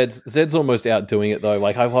 And Zed's almost outdoing it though.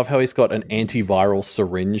 Like I love how he's got an antiviral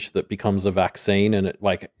syringe that becomes a vaccine, and it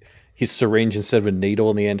like his syringe, instead of a needle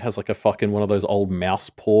in the end, has like a fucking one of those old mouse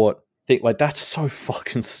port thing. Like that's so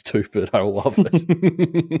fucking stupid. I love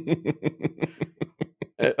it.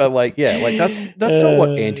 That's not what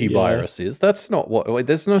antivirus is. That's not what. Like,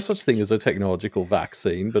 there's no such thing as a technological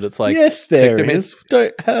vaccine. But it's like, yes, there is.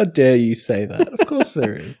 How dare you say that? Of course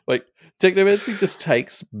there is. Like technomancy just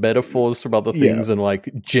takes metaphors from other things and like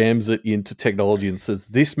jams it into technology and says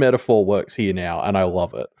this metaphor works here now, and I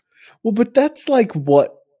love it. Well, but that's like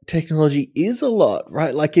what technology is a lot,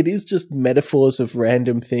 right? Like it is just metaphors of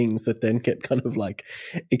random things that then get kind of like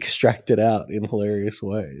extracted out in hilarious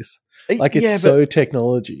ways. Like it's so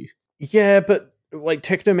technology. Yeah, but like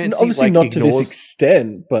technomancy, obviously like, not ignores... to this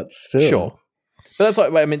extent, but still. Sure. But that's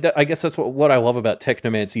what I mean. I guess that's what I love about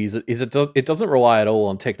technomancy is it doesn't rely at all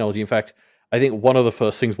on technology. In fact, I think one of the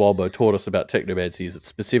first things Wildbow taught us about technomancy is that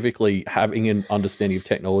specifically having an understanding of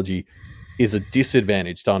technology is a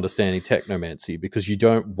disadvantage to understanding technomancy, because you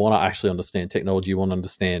don't want to actually understand technology. You want to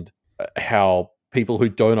understand how people who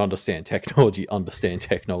don't understand technology,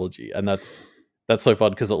 and that's so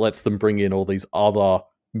fun because it lets them bring in all these other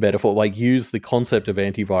metaphor, like use the concept of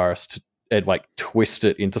antivirus and like twist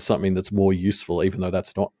it into something that's more useful, even though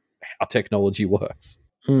that's not how technology works.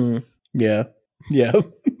 Yeah.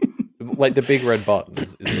 Like the big red button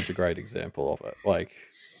is such a great example of it. Like,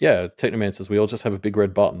 yeah, technomancers, we all just have a big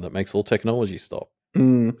red button that makes all technology stop.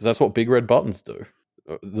 Because that's what big red buttons do.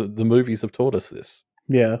 The movies have taught us this.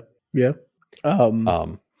 Yeah.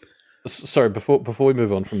 Sorry, before we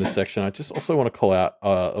move on from this section, I just also want to call out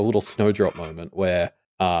a little snowdrop moment where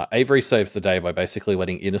Avery saves the day by basically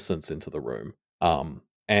letting innocents into the room.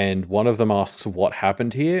 And one of them asks what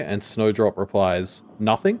happened here, and Snowdrop replies,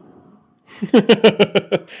 nothing.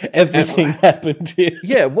 Everything happened here.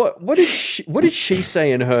 Yeah, what did she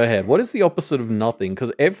say in her head? What is the opposite of nothing?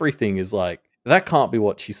 Because everything is like, that can't be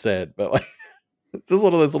what she said. But like, this is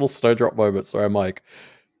one of those little Snowdrop moments where I'm like,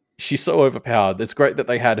 she's so overpowered. It's great that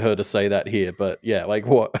they had her to say that here, but yeah, like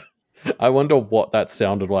what? I wonder what that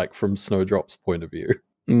sounded like from Snowdrop's point of view.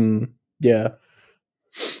 Yeah.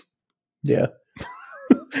 Yeah,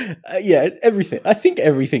 everything. I think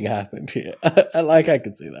everything happened here. I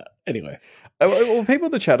can see that. Anyway. Well, people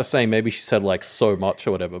in the chat are saying maybe she said like so much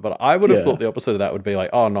or whatever, but I would have thought the opposite of that would be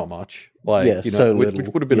like, oh, not much. Like, so which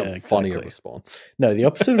little. would have been a funnier response. No, the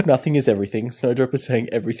opposite of nothing is everything. Snowdrop is saying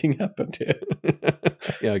everything happened here.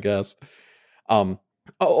 Yeah, I guess.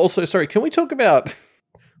 Also, sorry, can we talk about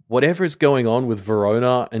whatever is going on with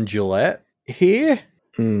Verona and Gillette here?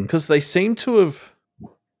 Because they seem to have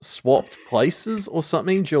swapped places or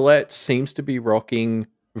something. Gillette seems to be rocking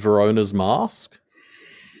Verona's mask.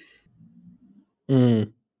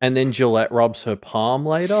 And then Gillette rubs her palm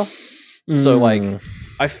later. So, like,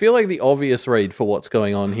 I feel like the obvious read for what's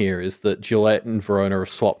going on here is that Gillette and Verona have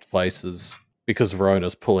swapped places because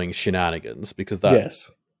Verona's pulling shenanigans, because that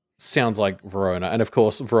sounds like Verona. And, of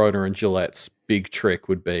course, Verona and Gillette's big trick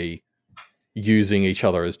would be using each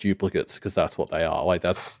other as duplicates, because that's what they are. Like,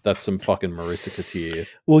 that's some fucking Marissa tier.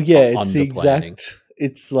 Well, yeah, it's the exact...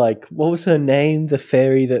 It's like, what was her name? The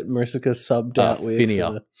fairy that Marissa subbed out with?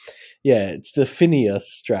 Phinia. Yeah, it's the Phinia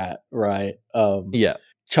strat, right? Yeah.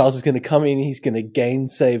 Charles is going to come in, he's going to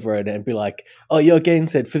gainsay Verona and be like, oh, you're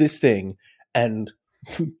gainsaid for this thing. And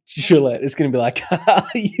Gillette is going to be like,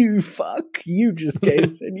 you fuck, you just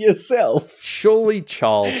gainsaid yourself. Surely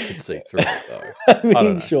Charles could see through it, though. I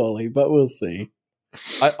mean, surely, but we'll see.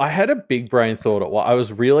 I had a big brain thought. I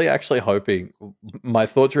was really actually hoping, my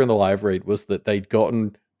thought during the live read was that they'd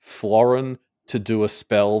gotten Florin to do a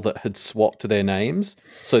spell that had swapped their names.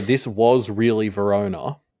 So this was really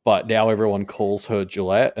Verona, but now everyone calls her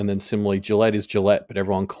Gillette, and then similarly Gillette is Gillette, but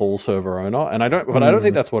everyone calls her Verona. And I don't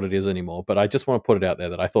think that's what it is anymore, but I just want to put it out there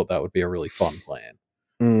that I thought that would be a really fun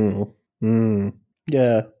plan.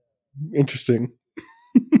 Yeah. Interesting.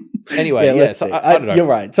 Anyway, so I don't know. You're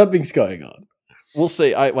right. Something's going on. We'll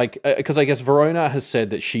see. Because I guess Verona has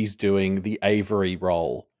said that she's doing the Avery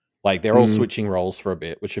role. Like, they're all switching roles for a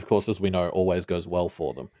bit, which, of course, as we know, always goes well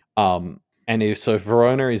for them. And if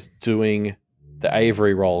Verona is doing the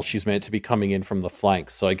Avery role, she's meant to be coming in from the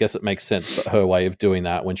flanks. So I guess it makes sense that her way of doing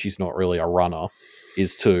that when she's not really a runner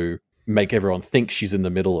is to make everyone think she's in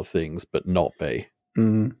the middle of things, but not be.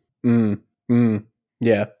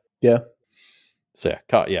 Yeah. So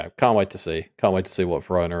can't wait to see. Can't wait to see what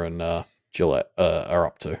Verona and Gillette are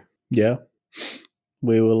up to. Yeah.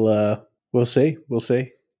 We will. We'll see.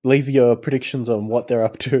 Leave your predictions on what they're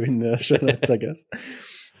up to in the show notes, I guess.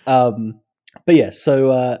 But yeah,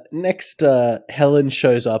 so next Helen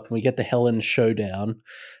shows up and we get the Helen showdown.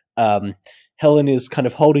 Helen is kind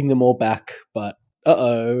of holding them all back, but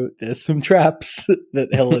there's some traps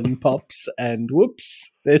that Helen pops, and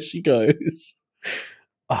whoops, there she goes.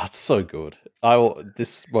 Oh, it's so good.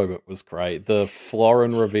 This moment was great. The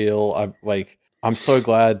Florin reveal, I'm so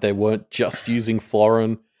glad they weren't just using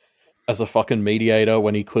Florin as a fucking mediator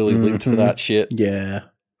when he clearly lived for that shit. Yeah.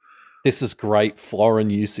 This is great Florin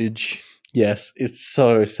usage. Yes, it's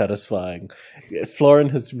so satisfying. Florin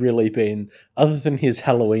has really been, other than his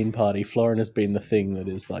Halloween party, Florin has been the thing that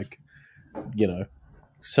is like,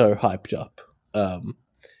 so hyped up.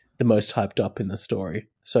 The most hyped up in the story.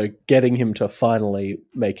 So getting him to finally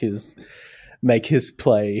make his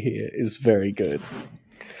play here is very good.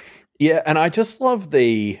 Yeah, and I just love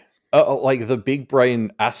the big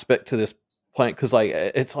brain aspect to this plan, because like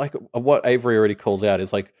it's like what Avery already calls out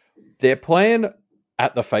is like their plan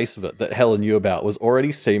at the face of it that Helen knew about was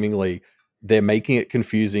already seemingly they're making it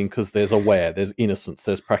confusing because there's aware, there's innocence,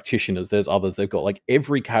 there's practitioners, there's others. They've got like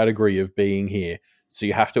every category of being here. So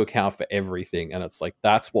you have to account for everything. And it's like,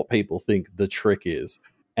 that's what people think the trick is.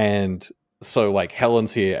 And so like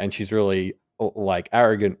Helen's here and she's really like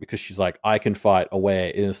arrogant because she's like, I can fight aware,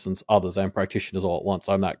 innocence, others, and practitioners all at once.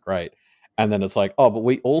 I'm that great. And then it's like, oh, but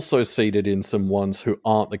we also seeded in some ones who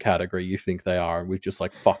aren't the category you think they are. And we've just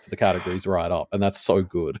like fucked the categories right up. And that's so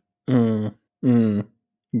good. Yeah.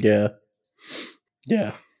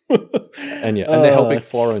 Yeah. And they're helping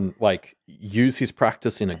Florin like use his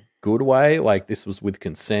practice in a good way. Like this was with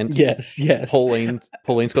consent. Yes.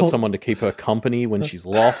 Pauline's got someone to keep her company when she's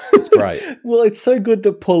lost. It's great. Well, it's so good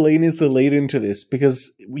that Pauline is the lead into this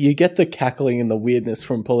because you get the cackling and the weirdness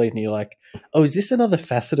from Pauline and you're like, oh, is this another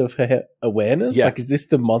facet of her awareness? Yeah. Like, is this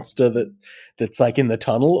the monster that's like in the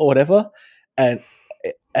tunnel or whatever?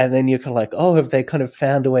 And then you're kind of like, oh, have they kind of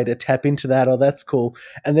found a way to tap into that? Oh, that's cool.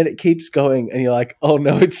 And then it keeps going and you're like, oh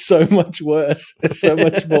no, it's so much worse. It's so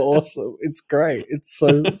much more awesome. It's great. It's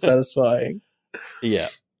so satisfying. Yeah.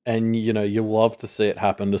 And, you know, you love to see it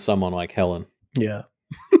happen to someone like Helen. Yeah.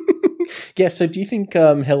 Yeah, so do you think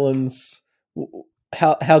Helen's...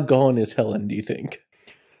 How gone is Helen, do you think?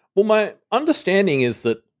 Well, my understanding is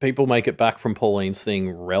that people make it back from Pauline's thing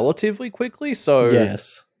relatively quickly, so...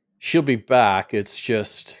 Yes. She'll be back. It's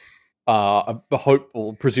just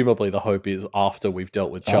presumably the hope is after we've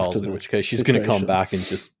dealt with Charles, in which case she's going to come back and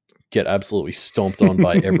just get absolutely stomped on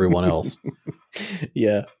by everyone else.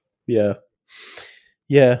 Yeah.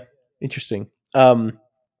 Interesting.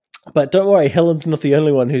 But don't worry, Helen's not the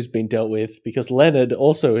only one who's been dealt with because Leonard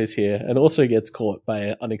also is here and also gets caught by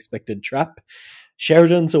an unexpected trap.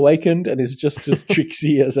 Sheridan's awakened and is just as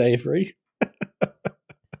tricksy as Avery.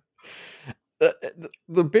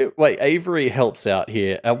 The bit like Avery helps out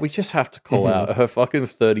here, and we just have to call out her fucking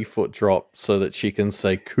 30-foot drop so that she can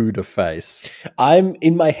say coup de face. I'm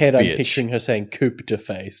in my head. I'm picturing her saying coup de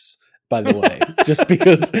face. By the way, just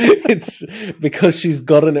because she's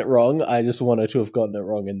gotten it wrong. I just want her to have gotten it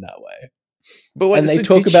wrong in that way. But wait, and they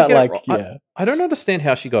talk about like, I don't understand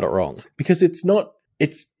how she got it wrong because it's not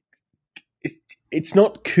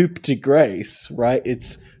coup de grace, right?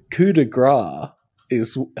 It's coup de grace.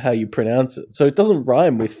 Is how you pronounce it. So it doesn't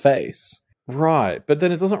rhyme with face. Right, but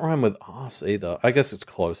then it doesn't rhyme with ass either. I guess it's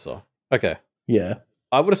closer. Okay. Yeah.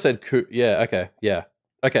 I would have said coup. Yeah, okay. Yeah.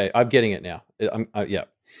 Okay, I'm getting it now. Yeah.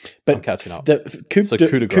 But I'm catching up. Coup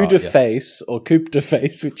de face or coup de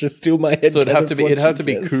face, which is still my head. So it'd have to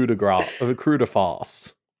be coup de grace or coup de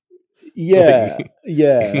farce. Yeah.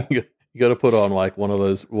 Yeah. You got to put on like one of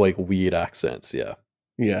those like weird accents, yeah.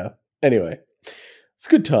 Yeah. Anyway. It's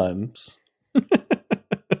good times.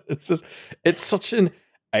 It's such an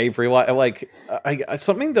Avery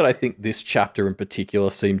something that I think this chapter in particular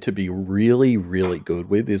seemed to be really, really good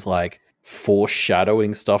with is like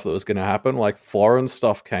foreshadowing stuff that was going to happen. Like Florin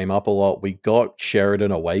stuff came up a lot. We got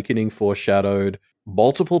Sheridan awakening foreshadowed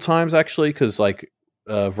multiple times actually, because like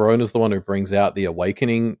Verona's the one who brings out the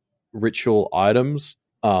awakening ritual items.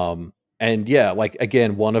 And yeah, like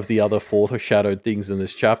again, one of the other foreshadowed things in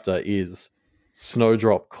this chapter is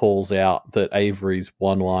Snowdrop calls out that Avery's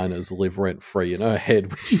one-liners live rent-free in her head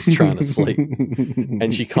when she's trying to sleep.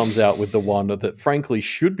 And she comes out with the one that frankly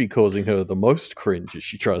should be causing her the most cringe as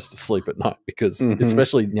she tries to sleep at night, because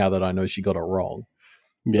especially now that I know she got it wrong.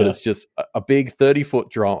 Yeah. But it's just a big 30-foot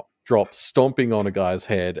drop stomping on a guy's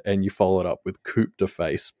head, and you follow it up with coup de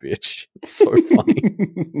face, bitch. It's so funny.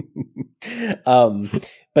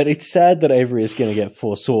 But it's sad that Avery is going to get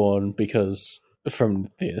forsworn from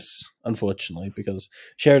this, unfortunately, because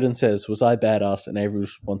Sheridan says, was I badass? And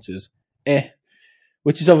Avery's response is,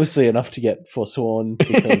 which is obviously enough to get forsworn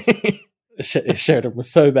because Sheridan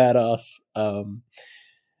was so badass.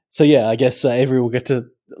 So yeah, I guess Avery will get to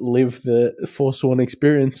live the forsworn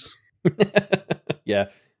experience. Yeah,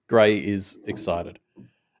 Gray is excited.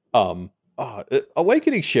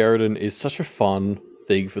 Awakening Sheridan is such a fun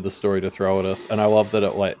thing for the story to throw at us, and I love that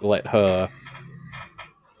it let her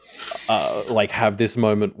have this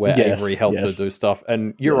moment where Avery helped her do stuff.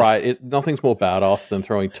 And you're right, nothing's more badass than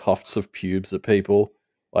throwing tufts of pubes at people.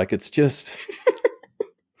 Like, it's just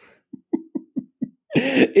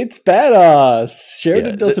it's badass.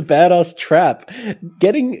 Sheridan does a badass trap.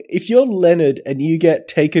 If you're Leonard and you get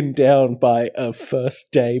taken down by a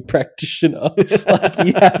first day practitioner, like,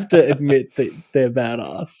 you have to admit that they're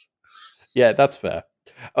badass. Yeah, that's fair.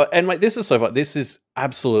 And like, this is so fun. This is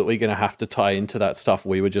absolutely going to have to tie into that stuff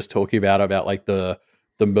we were just talking about like the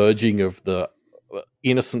merging of the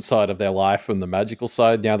innocent side of their life and the magical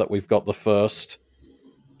side. Now that we've got the first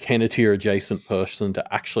Kenneteer adjacent person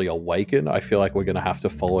to actually awaken, I feel like we're going to have to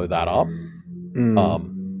follow that up.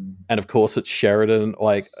 And of course, it's Sheridan.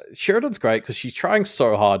 Like, Sheridan's great because she's trying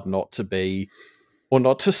so hard not to be, or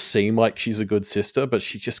not to seem like she's a good sister, but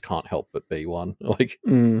she just can't help but be one. Like,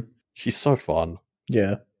 she's so fun.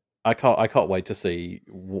 Yeah, I can't wait to see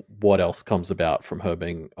what else comes about from her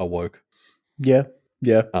being awoke. Yeah,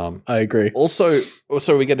 I agree. Also,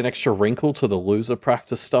 we get an extra wrinkle to the loser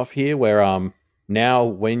practice stuff here, where now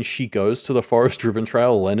when she goes to the Forest Ribbon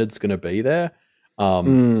Trail, Leonard's going to be there.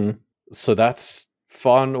 So that's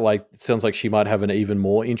fun. Like, it sounds like she might have an even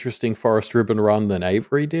more interesting Forest Ribbon run than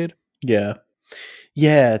Avery did. Yeah,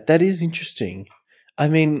 that is interesting. I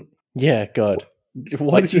mean, yeah, God,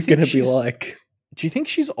 what is it going to be like? Do you think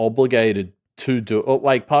she's obligated to do?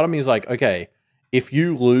 Like, part of me is like, okay, if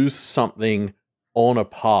you lose something on a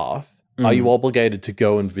path, are you obligated to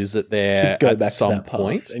go and visit there to go at back some to that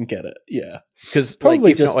point and get it? Yeah, because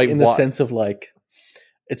probably just in the sense of like,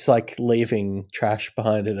 it's like leaving trash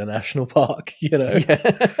behind in a national park, you know?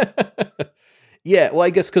 Yeah, well, I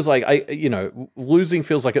guess because losing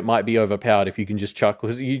feels like it might be overpowered if you can just chuck,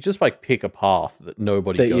 because you just like pick a path that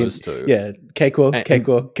nobody goes to. Yeah,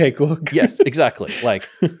 cakewalk. Yes, exactly. Like,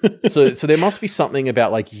 so there must be something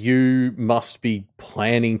about like you must be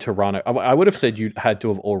planning to run it. I would have said you had to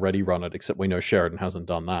have already run it, except we know Sheridan hasn't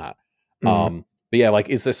done that. But yeah, like,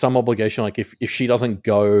 is there some obligation? Like, if she doesn't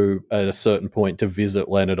go at a certain point to visit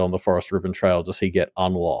Leonard on the Forest Ribbon Trail, does he get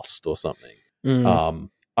unlost or something?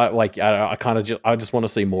 I just want to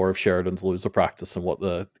see more of Sheridan's loser practice and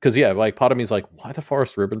because like part of me is like, why the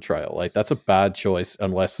Forest Ribbon Trail? Like, that's a bad choice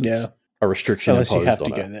unless it's a restriction unless imposed you have on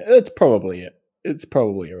to go her. there. That's probably it. It's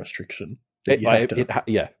probably a restriction. Yeah.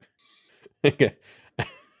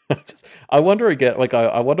 I wonder again. Like,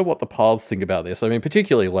 I wonder what the paths think about this. I mean,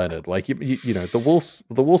 particularly Leonard. Like, you know, the wolf's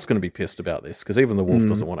going to be pissed about this because even the wolf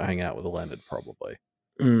doesn't want to hang out with Leonard. Probably.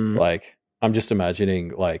 Like, I'm just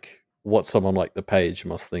imagining like what someone like the Page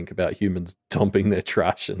must think about humans dumping their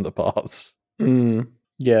trash in the paths.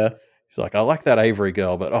 Yeah. She's like, I like that Avery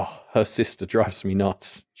girl, but her sister drives me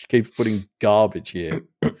nuts. She keeps putting garbage here.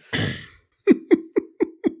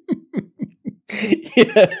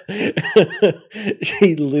 Yeah.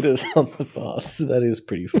 She litters on the paths. That is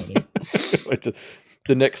pretty funny.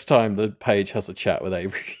 The next time the Page has a chat with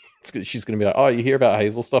Avery, she's going to be like, oh, you hear about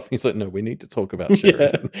Hazel stuff? And he's like, no, we need to talk about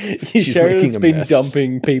Sheridan. Yeah. Sheridan's been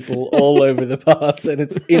dumping people all over the paths and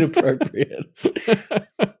it's inappropriate.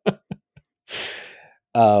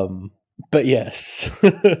 But yes.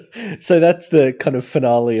 So that's the kind of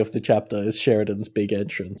finale of the chapter, is Sheridan's big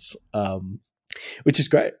entrance, which is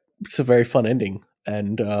great. It's a very fun ending.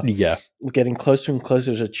 And we're getting closer and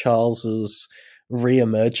closer to Charles's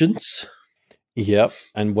re-emergence. Yep.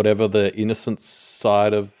 And whatever the innocent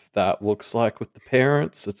side of that looks like with the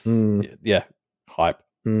parents, it's hype.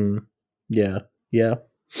 Yeah.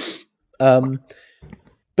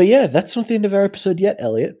 But yeah, that's not the end of our episode yet,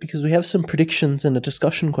 Elliot, because we have some predictions and a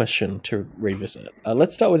discussion question to revisit.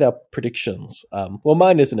 Let's start with our predictions. Well,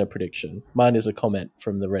 mine isn't a prediction. Mine is a comment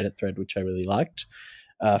from the Reddit thread, which I really liked,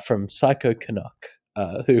 from Psycho Canuck,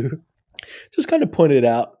 who just kind of pointed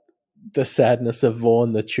out the sadness of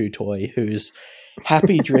Vaughn the chew toy, whose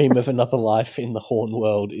happy dream of another life in the Horn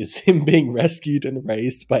world is him being rescued and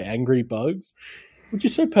raised by angry bugs, which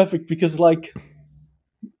is so perfect because, like,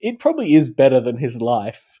 it probably is better than his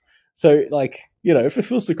life. So, like, you know, it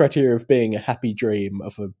fulfills the criteria of being a happy dream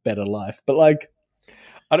of a better life. But, like,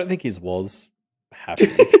 I don't think his was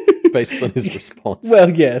happy based on his response. Well,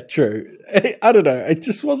 yeah, true. I don't know.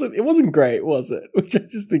 It wasn't great, was it? Which I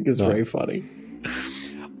just think is very funny.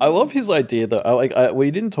 I love his idea, though. We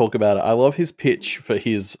didn't talk about it. I love his pitch for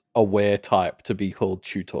his aware type to be called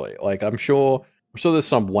Chew Toy. Like, I'm sure there's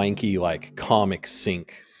some wanky, like, karmic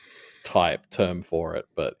sync type term for it,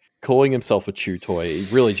 but calling himself a Chew Toy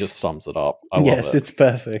really just sums it up. I love it. It's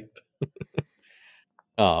perfect.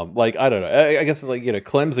 Like, I don't know. I guess it's like, you know,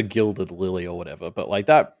 Clem's a gilded lily or whatever, but like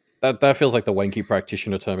that feels like the wanky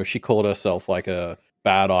practitioner term. If she called herself like a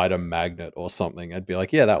bad item magnet or something, I'd be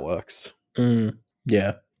like, yeah, that works.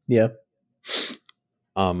 Yeah.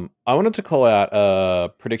 I wanted to call out a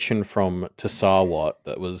prediction from Tasawat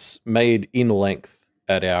that was made in length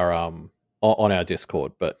at our on our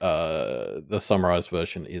Discord, but the summarized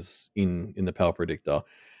version is in the Power Predictor.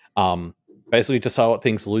 Basically, Tasawat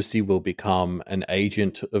thinks Lucy will become an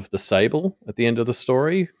agent of the Sable at the end of the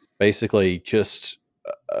story. Basically, just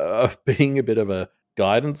being a bit of a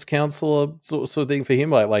guidance counselor sort of thing for him,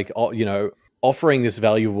 like you know, offering this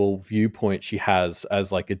valuable viewpoint she has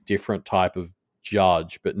as like a different type of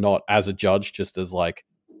judge, but not as a judge, just as like,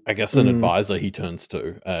 I guess, an advisor he turns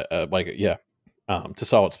to,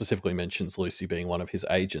 Tassawa specifically mentions Lucy being one of his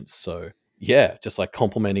agents. So yeah, just like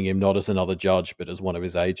complimenting him not as another judge, but as one of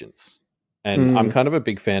his agents. And I'm kind of a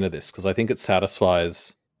big fan of this because I think it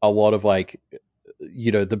satisfies a lot of like,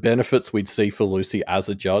 the benefits we'd see for Lucy as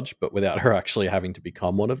a judge, but without her actually having to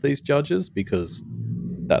become one of these judges, because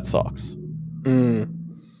that sucks.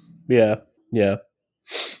 Yeah.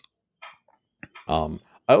 I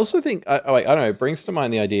also think I don't know. It brings to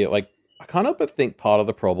mind the idea, like, I kind of think part of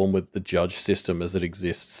the problem with the judge system as it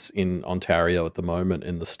exists in Ontario at the moment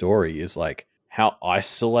in the story is like how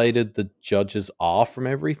isolated the judges are from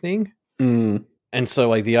everything. And so,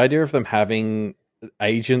 like, the idea of them having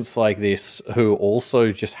agents like this who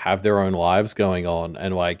also just have their own lives going on,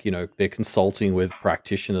 and like, they're consulting with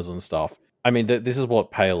practitioners and stuff. I mean, this is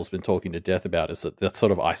what Pale's been talking to Death about, is that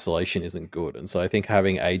sort of isolation isn't good. And so I think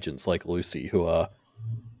having agents like Lucy who are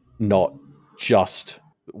not just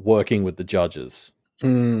working with the judges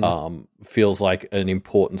feels like an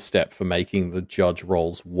important step for making the judge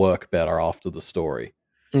roles work better after the story.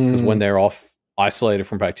 Because when they're off, isolated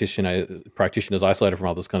from practitioners, isolated from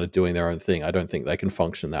others, kind of doing their own thing, I don't think they can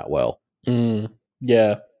function that well.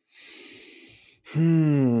 Yeah.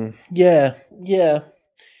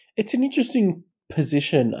 It's an interesting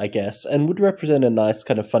position, I guess, and would represent a nice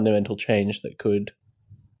kind of fundamental change that could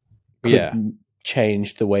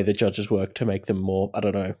change the way the judges work to make them more, I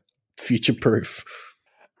don't know, future-proof.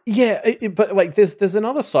 Yeah, but like, there's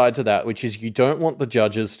another side to that, which is you don't want the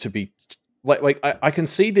judges to be like I can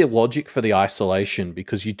see the logic for the isolation,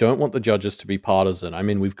 because you don't want the judges to be partisan. I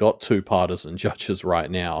mean, we've got 2 partisan judges right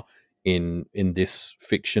now in this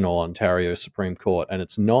fictional Ontario Supreme Court, and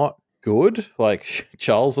it's not good. Like,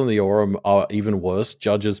 Charles and the Orem are even worse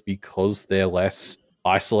judges because they're less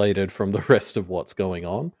isolated from the rest of what's going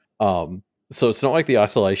on. So it's not like the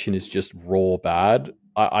isolation is just raw bad.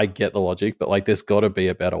 I get the logic, but like, there's got to be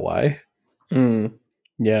a better way.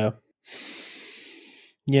 Yeah.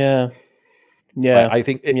 Like, I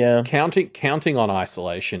think counting on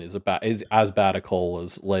isolation is as bad a call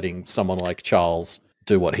as letting someone like Charles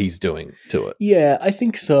do what he's doing to it. Yeah, I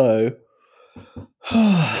think so.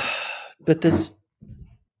 But there's,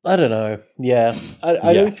 I don't know. Yeah,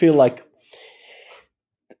 I don't feel like.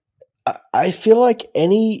 I feel like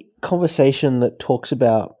any conversation that talks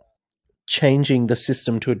about changing the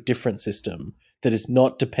system to a different system that is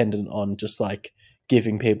not dependent on just like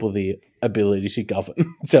giving people the ability to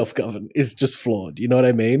govern, self-govern, is just flawed. You know what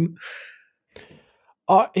I mean?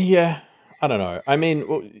 Yeah. I don't know. I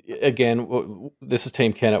mean, again, this is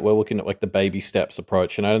Team Kennett. We're looking at like the baby steps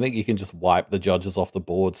approach, and I don't think you can just wipe the judges off the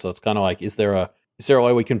board. So it's kind of like, is there a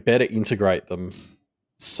way we can better integrate them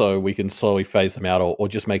so we can slowly phase them out, or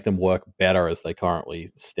just make them work better as they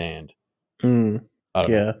currently stand? I don't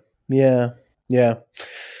know. Yeah.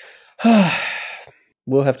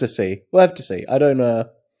 We'll have to see. I don't know.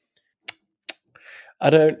 I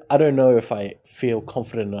don't know if I feel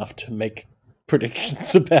confident enough to make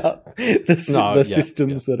predictions about the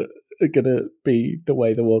systems that are going to be the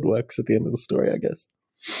way the world works at the end of the story, I guess.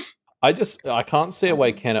 I can't see a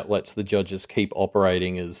way Kennett lets the judges keep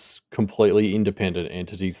operating as completely independent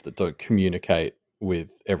entities that don't communicate with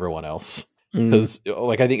everyone else. Because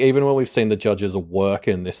like, I think even when we've seen the judges work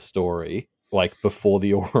in this story, like before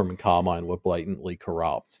the Orem and Carmine were blatantly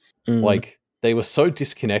corrupt, like, they were so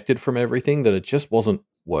disconnected from everything that it just wasn't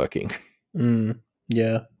working.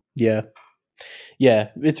 Yeah,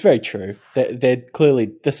 it's very true. They're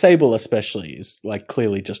clearly, the Sable especially is like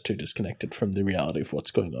clearly just too disconnected from the reality of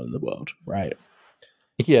what's going on in the world, right?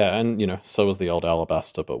 Yeah, and so is the old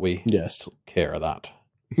Alabaster, but we took care of that.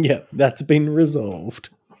 Yeah, that's been resolved.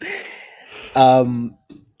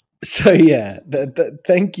 So yeah,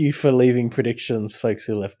 thank you for leaving predictions, folks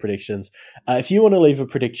who left predictions. If you want to leave a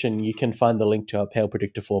prediction, you can find the link to our Pale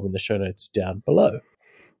Predictor form in the show notes down below.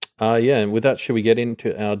 And with that, should we get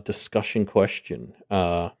into our discussion question,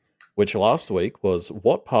 which last week was,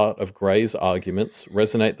 what part of Gray's arguments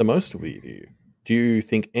resonate the most with you? Do you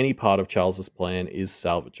think any part of Charles's plan is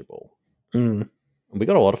salvageable? And we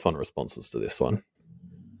got a lot of fun responses to this one.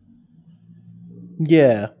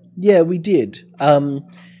 Yeah, we did.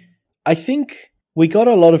 I think we got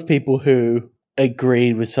a lot of people who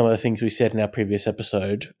agreed with some of the things we said in our previous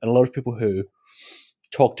episode, and a lot of people who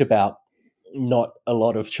talked about not a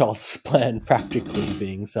lot of Charles' plan practically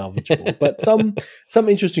being salvageable, but some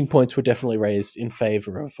interesting points were definitely raised in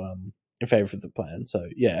favor of the plan. So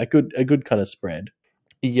yeah, a good kind of spread.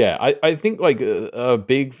 Yeah, I think like a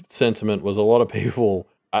big sentiment was a lot of people.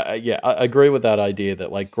 I agree with that idea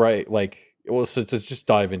that like Gray, like, well, so to just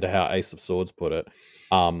dive into how Ace of Swords put it,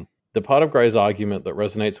 the part of Gray's argument that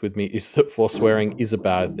resonates with me is that forswearing is a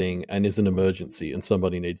bad thing and is an emergency, and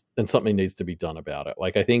something needs to be done about it.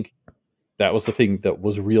 Like, I think that was the thing that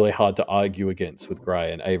was really hard to argue against with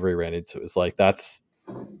Gray, and Avery ran into. It's like, that's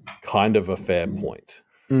kind of a fair point.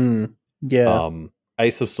 Yeah.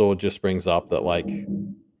 Ace of Sword just brings up that, like,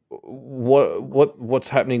 what's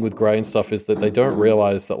happening with Gray and stuff is that they don't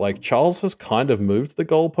realize that, like, Charles has kind of moved the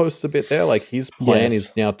goalposts a bit there. Like, his plan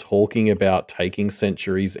is now talking about taking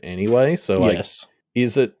centuries anyway. So, like,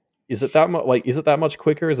 is it that much? Like, is it that much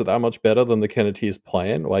quicker? Is it that much better than the Kennedys'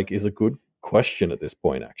 plan? Like, is a good question at this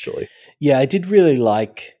point, actually. Yeah, I did really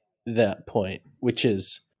like that point, which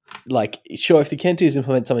is, like, sure, if the Kennedys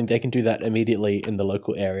implement something, they can do that immediately in the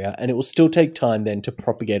local area, and it will still take time then to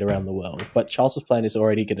propagate around the world. But Charles's plan is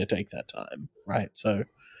already going to take that time, right? So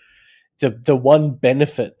the one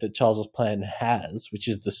benefit that Charles's plan has, which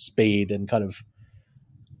is the speed and kind of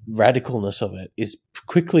radicalness of it, is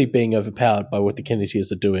quickly being overpowered by what the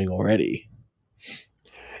Kennedys are doing already.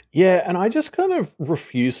 Yeah, and I just kind of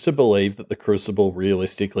refuse to believe that the Crucible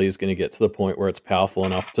realistically is going to get to the point where it's powerful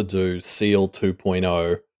enough to do Seal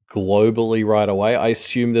 2.0 globally right away. I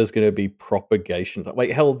assume there's going to be propagation. Like,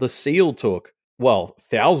 hell, the Seal took, well,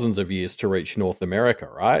 thousands of years to reach North America,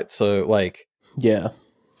 right? So, like... Yeah.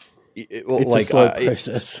 It's like, a slow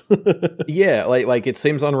process. Yeah, like it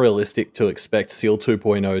seems unrealistic to expect Seal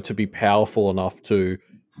 2.0 to be powerful enough to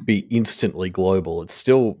be instantly global. It's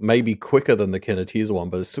still maybe quicker than the Kennedys one,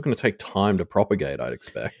 but it's still going to take time to propagate, I'd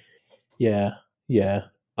expect. Yeah.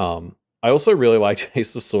 I also really liked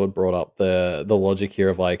Ace of Sword brought up the logic here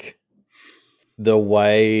of, like, the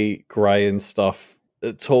way Gray and stuff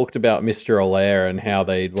talked about Mr. Allaire and how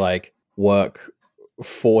they'd, like, work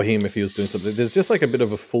for him if he was doing something. There's just, like, a bit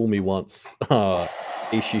of a fool me once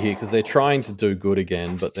issue here, because they're trying to do good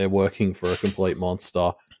again, but they're working for a complete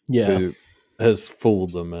monster who has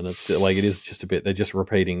fooled them, and it's like, it is just a bit, they're just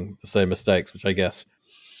repeating the same mistakes, which I guess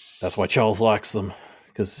that's why Charles likes them,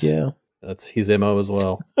 because that's his MO as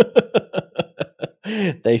well.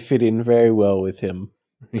 They fit in very well with him.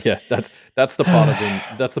 Yeah, that's the part of him.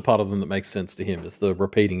 That's the part of them that makes sense to him, is the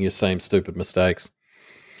repeating your same stupid mistakes.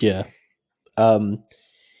 Yeah.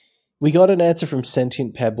 We got an answer from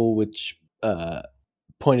Sentient Pebble, which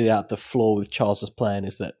pointed out the flaw with Charles's plan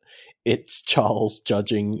is that it's Charles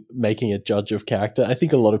making a judge of character. I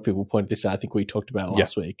think a lot of people pointed this out. I think we talked about it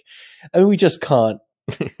last week. I mean, we just can't.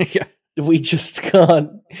 We just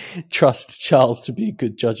can't trust Charles to be a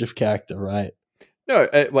good judge of character, right? No,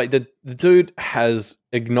 like the dude has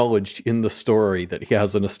acknowledged in the story that he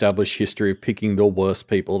has an established history of picking the worst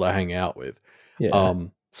people to hang out with. Yeah.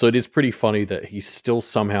 So it is pretty funny that he's still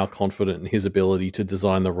somehow confident in his ability to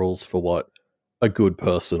design the rules for what a good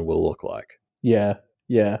person will look like. Yeah.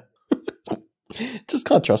 Just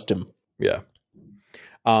can't trust him. Yeah.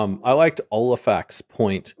 I liked Olafac's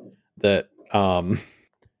point that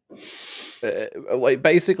like,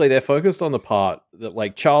 basically they're focused on the part that,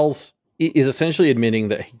 like, Charles is essentially admitting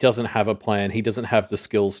that he doesn't have a plan, he doesn't have the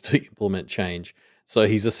skills to implement change. So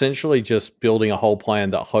he's essentially just building a whole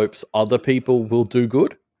plan that hopes other people will do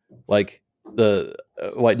good. Like, none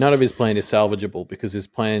of his plan is salvageable, because his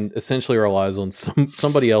plan essentially relies on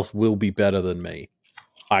somebody else will be better than me.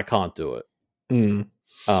 I can't do it.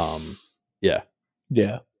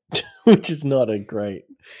 Yeah. Which is not a great.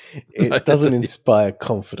 It doesn't inspire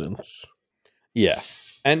confidence. Yeah,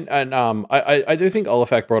 and I do think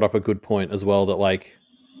Olafac brought up a good point as well, that, like,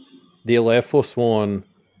 the Allaire Forsworn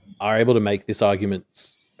are able to make this argument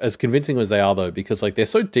as convincing as they are, though, because, like, they're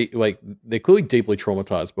so deep, like, they're clearly deeply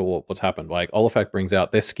traumatized by what's happened. Like, Olafac brings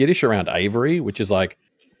out they're skittish around Avery, which is, like,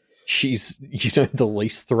 she's, the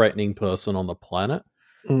least threatening person on the planet.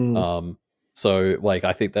 So, like,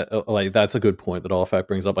 I think that, like, that's a good point that Olafac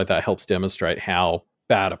brings up. Like, that helps demonstrate how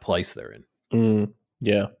bad a place they're in.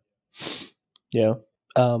 Yeah.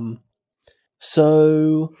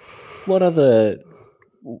 So what other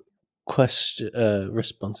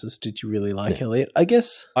responses did you really like, Elliot? I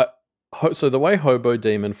guess. So the way Hobo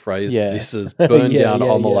Demon phrased this is burn down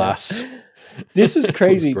Omelas. This was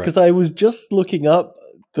crazy, because I was just looking up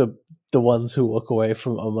the ones who walk away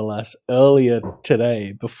from Omelas earlier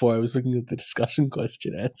today before I was looking at the discussion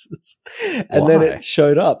question answers, and then it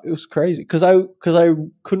showed up. It was crazy because I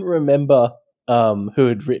couldn't remember who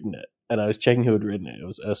had written it, and I was checking who had written it. It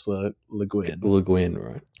was Ursula Le Guin. Le Guin,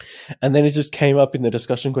 right? And then it just came up in the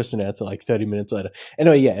discussion question answer like 30 minutes later.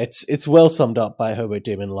 Anyway, yeah, it's well summed up by Hobo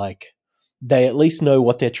Demon. Like, they at least know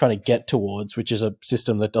what they're trying to get towards, which is a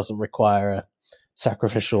system that doesn't require a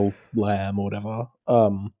sacrificial lamb or whatever.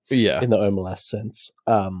 In the Omelas sense.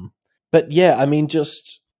 But yeah, I mean,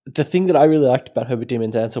 just the thing that I really liked about Hobo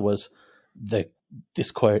Demon's answer was the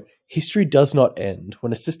this quote, history does not end.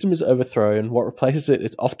 When a system is overthrown, what replaces it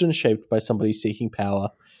is often shaped by somebody seeking power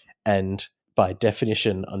and, by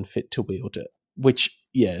definition, unfit to wield it. Which,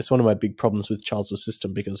 yeah, is one of my big problems with Charles's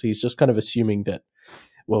system, because he's just kind of assuming that,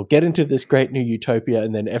 well, get into this great new utopia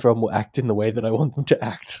and then everyone will act in the way that I want them to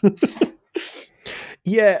act.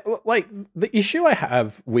 Yeah, like, the issue I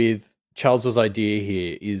have with Charles's idea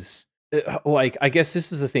here is, like, I guess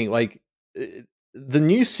this is the thing, like, the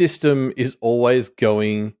new system is always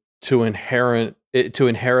going to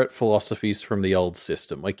inherit philosophies from the old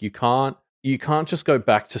system. Like, you can't just go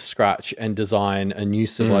back to scratch and design a new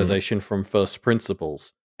civilization from first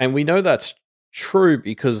principles. And we know that's true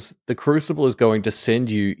because the Crucible is going to send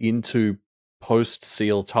you into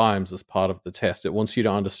post-seal times as part of the test. It wants you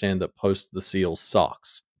to understand that post the seal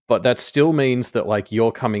sucks. But that still means that, like,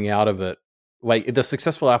 you're coming out of it, like, the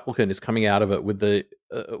successful applicant is coming out of it with the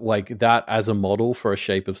like, that as a model for a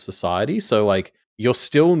shape of society. So, like, you're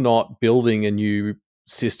still not building a new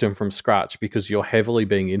system from scratch because you're heavily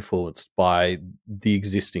being influenced by the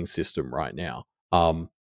existing system right now. And,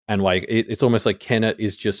 like, it's almost like Kennett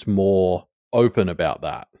is just more open about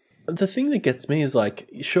that. The thing that gets me is, like,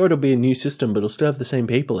 sure, it'll be a new system, but it'll still have the same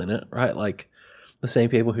people in it, right? Like, the same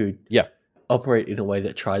people who operate in a way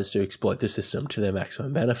that tries to exploit the system to their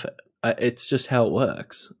maximum benefit. It's just how it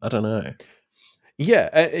works. I don't know. Yeah,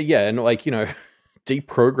 and, like, you know,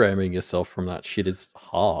 deprogramming yourself from that shit is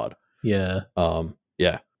hard. Yeah.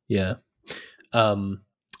 Yeah. Yeah.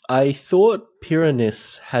 I thought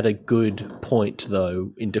Pyranis had a good point,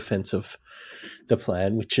 though, in defense of the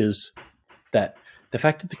plan, which is that the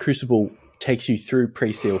fact that the Crucible takes you through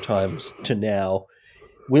pre-seal times to now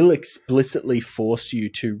will explicitly force you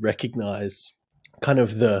to recognize kind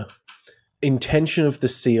of the intention of the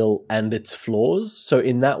seal and its flaws. So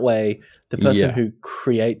in that way, the person who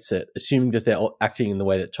creates it, assuming that they're acting in the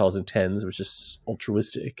way that Charles intends, which is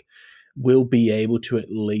altruistic, will be able to at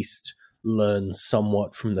least learn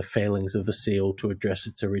somewhat from the failings of the seal to address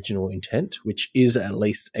its original intent, which is at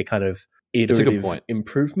least a kind of iterative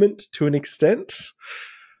improvement to an extent.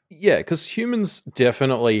 Yeah, because humans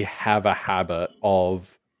definitely have a habit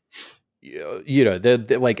of, you know, they're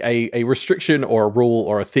like a restriction or a rule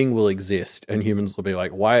or a thing will exist, and humans will be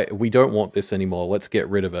like, why, we don't want this anymore, let's get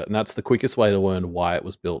rid of it. And that's the quickest way to learn why it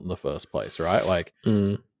was built in the first place, right? Like,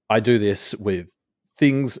 I do this with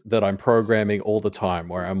things that I'm programming all the time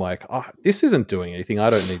where I'm like, oh, this isn't doing anything, I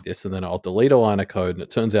don't need this, and then I'll delete a line of code and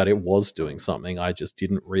it turns out it was doing something I just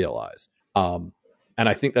didn't realize. And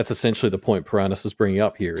I think that's essentially the point Pyranis is bringing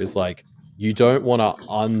up here, is like, you don't want to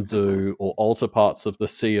undo or alter parts of the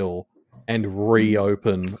seal and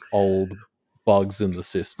reopen old bugs in the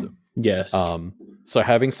system. Yes. So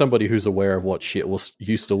having somebody who's aware of what shit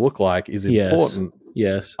used to look like is important.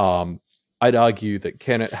 Yes. I'd argue that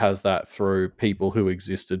Kennett has that through people who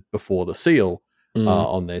existed before the seal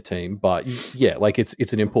on their team. But yeah, like,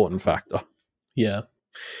 it's an important factor. Yeah.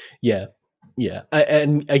 Yeah. Yeah.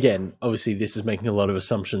 And again, obviously this is making a lot of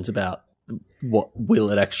assumptions about what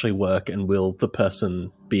will it actually work and will the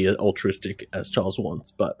person be altruistic as Charles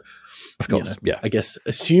wants. But of course, I guess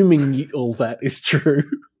assuming all that is true.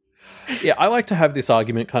 Yeah, I like to have this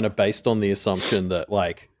argument kind of based on the assumption that,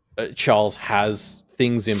 like, Charles has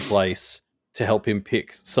things in place to help him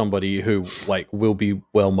pick somebody who, like, will be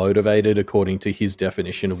well motivated according to his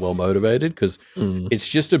definition of well motivated, because it's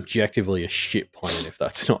just objectively a shit plan if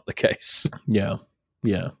that's not the case. Yeah.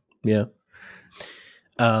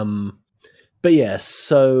 But yeah,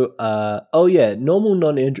 so normal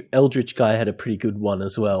non-eldritch guy had a pretty good one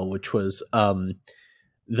as well, which was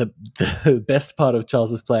the best part of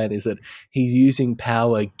Charles's plan is that he's using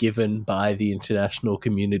power given by the international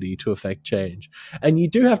community to affect change. And you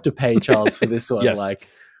do have to pay Charles for this one. Yes. Like,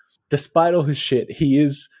 despite all his shit,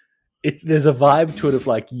 there's a vibe to it of,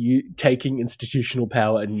 like, you taking institutional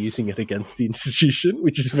power and using it against the institution,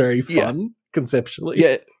 which is very fun conceptually.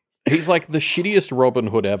 Yeah. He's like the shittiest Robin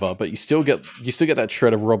Hood ever, but you still get that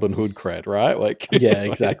shred of Robin Hood cred, right? Like, yeah,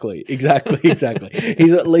 exactly. He's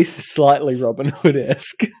at least slightly Robin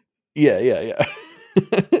Hood-esque. Yeah.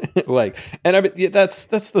 Like, and I mean, that's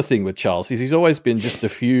the thing with Charles. He's always been just a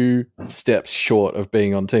few steps short of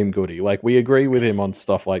being on Team Goody. Like, we agree with him on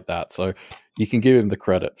stuff like that, so you can give him the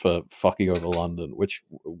credit for fucking over London, which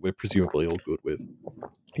we're presumably all good with.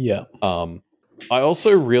 Yeah. I also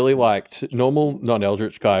really liked normal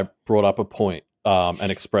non-Eldritch guy brought up a point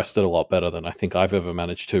and expressed it a lot better than I think I've ever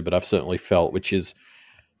managed to, but I've certainly felt, which is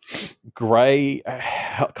Gray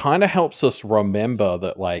kind of helps us remember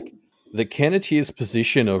that, like, the Kennetier's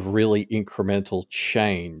position of really incremental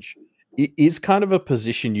change is kind of a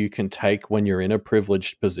position you can take when you're in a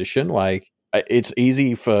privileged position. Like, it's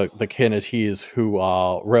easy for the Kenneteers, who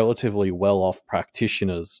are relatively well-off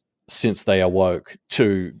practitioners since they awoke,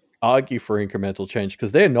 to argue for incremental change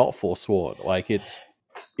because they're not forsworn. Like it's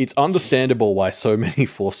understandable why so many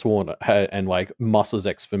forsworn and like Mus's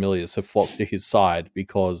ex-familiars have flocked to his side,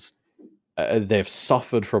 because they've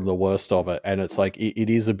suffered from the worst of it, and it's like it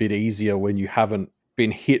is a bit easier when you haven't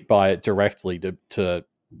been hit by it directly to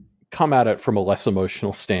come at it from a less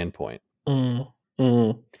emotional standpoint.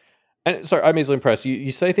 And so I'm easily impressed.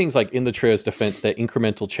 You say things like, in the trio's defense, their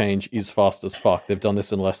incremental change is fast as fuck. They've done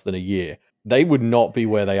this in less than a year. They would not be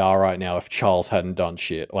where they are right now if Charles hadn't done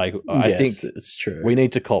shit. Like, I think it's true. we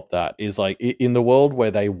need to cop that. Is like, in the world where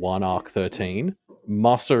they won Arc 13,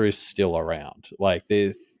 Musa is still around. Like,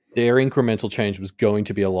 their incremental change was going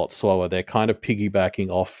to be a lot slower. They're kind of piggybacking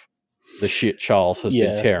off the shit Charles has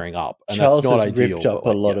been tearing up. And Charles that's not has ideal, ripped up a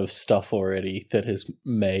lot of stuff already that has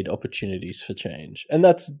made opportunities for change. And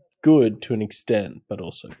that's good to an extent, but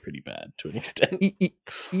also pretty bad to an extent.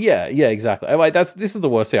 Yeah, exactly. Like this is the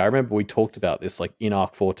worst thing. I remember we talked about this like in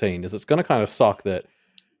Arc 14, is it's going to kind of suck that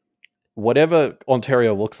whatever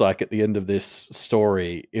Ontario looks like at the end of this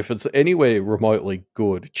story, if it's anywhere remotely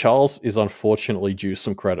good, Charles is unfortunately due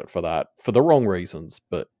some credit for that, for the wrong reasons,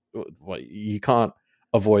 but you can't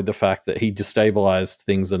avoid the fact that he destabilized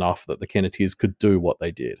things enough that the Kenneteers could do what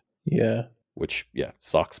they did. Yeah. Which,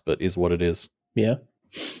 sucks, but is what it is. Yeah.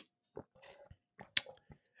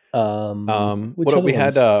 What we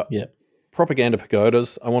had propaganda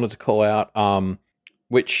pagodas I wanted to call out,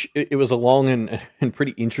 which it was a long and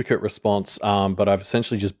pretty intricate response, but I've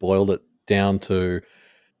essentially just boiled it down to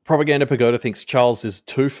propaganda pagoda thinks Charles is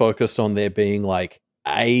too focused on there being like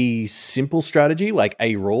a simple strategy, like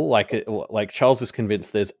a rule, like Charles is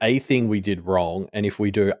convinced there's a thing we did wrong, and if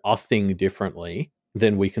we do a thing differently,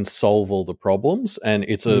 then we can solve all the problems. And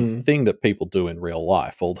it's a thing that people do in real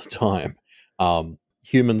life all the time.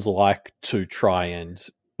 Humans like to try and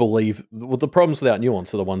believe the problems without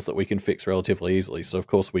nuance are the ones that we can fix relatively easily. So of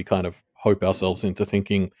course we kind of hope ourselves into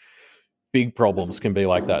thinking big problems can be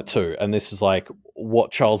like that too. And this is like what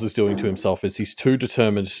Charles is doing to himself, is he's too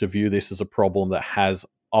determined to view this as a problem that has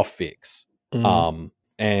a fix. And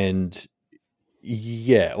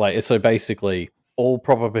like, so basically all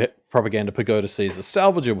propaganda pagoda sees as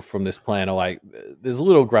salvageable from this plan are like, there's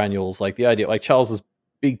little granules, like the idea, like Charles's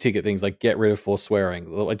big ticket things, like get rid of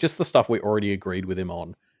forswearing, like just the stuff we already agreed with him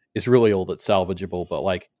on is really all that's salvageable. But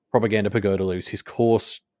like propaganda pagoda believes his core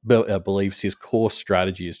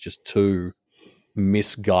strategy is just too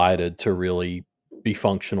misguided to really be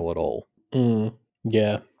functional at all.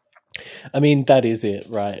 Yeah, I mean that is it,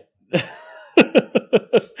 right?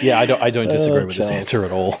 Yeah, I don't disagree with this answer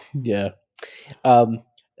at all. Yeah.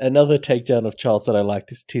 Another takedown of Charles that I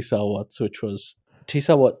liked is Tisawat's, which was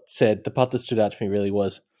Tisawat said, the part that stood out to me really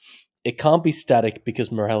was, it can't be static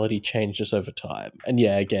because morality changes over time. And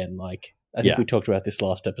yeah, again, like I think we talked about this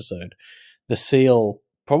last episode, the seal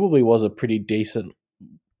probably was a pretty decent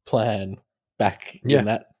plan back in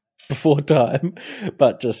that before time,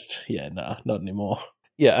 but just not anymore.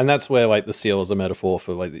 Yeah, and that's where like the seal is a metaphor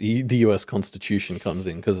for like the US Constitution comes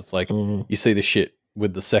in, because it's like you see the shit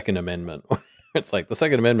with the Second Amendment. It's like the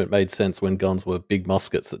Second Amendment made sense when guns were big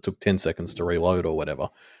muskets that took 10 seconds to reload or whatever.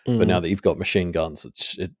 But now that you've got machine guns,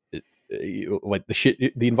 like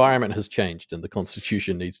the environment has changed, and the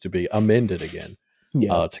Constitution needs to be amended again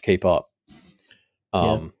to keep up.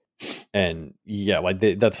 And like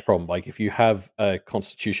that's the problem. Like if you have a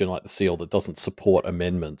constitution like the seal that doesn't support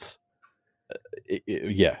amendments,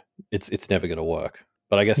 it's never going to work.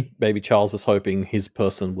 But I guess maybe Charles is hoping his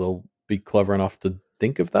person will be clever enough to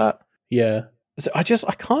think of that. Yeah. So I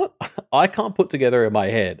can't put together in my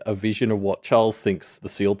head a vision of what Charles thinks the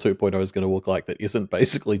Seal 2.0 is going to look like that isn't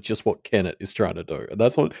basically just what Kenneth is trying to do. And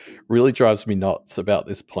that's what really drives me nuts about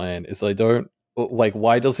this plan, is I don't like,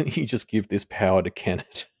 why doesn't he just give this power to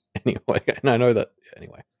Kenneth anyway? And I know that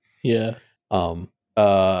anyway. Yeah. Last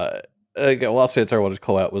answer I wanted to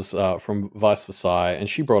call out was from Vice Versailles, and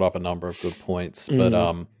she brought up a number of good points, but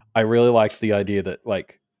I really liked the idea that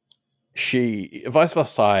like Vice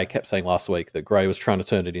Versailles kept saying last week that Grey was trying to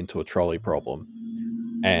turn it into a trolley problem.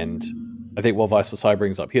 And I think what Vice Versailles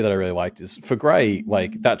brings up here that I really liked is, for Grey,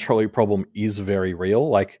 like that trolley problem is very real.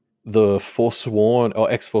 Like the Forsworn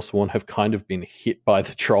or ex-Forsworn have kind of been hit by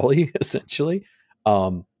the trolley, essentially.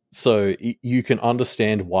 So you can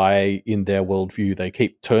understand why in their worldview they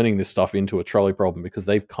keep turning this stuff into a trolley problem, because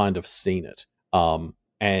they've kind of seen it.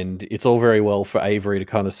 And it's all very well for Avery to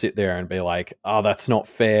kind of sit there and be like, oh, that's not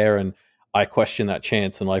fair, and I question that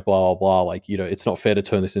chance, and like blah, blah, blah. Like, it's not fair to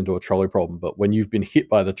turn this into a trolley problem. But when you've been hit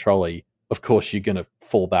by the trolley, of course you're going to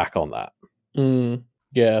fall back on that.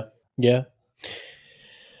 Yeah.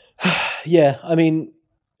 Yeah, I mean,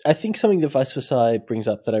 I think something that Vice Versa brings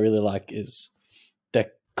up that I really like is the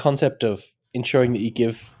concept of ensuring that you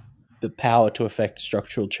give the power to affect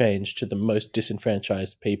structural change to the most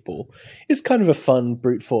disenfranchised people is kind of a fun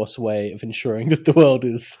brute force way of ensuring that the world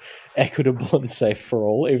is equitable and safe for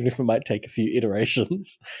all, even if it might take a few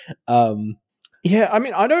iterations. Yeah, I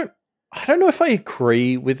mean, I don't know if I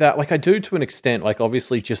agree with that. Like, I do to an extent. Like,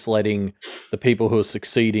 obviously, just letting the people who are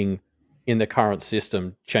succeeding in the current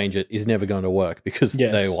system change it is never going to work because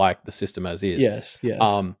they like the system as is. Yes.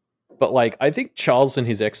 But like, I think Charles and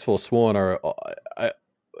his ex-forsworn are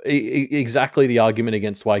exactly the argument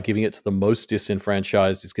against why giving it to the most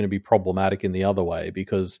disenfranchised is going to be problematic in the other way,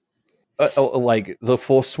 because like the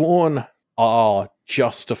Forsworn are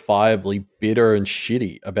justifiably bitter and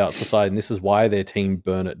shitty about society, and this is why their team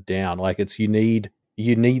burn it down. Like, it's you need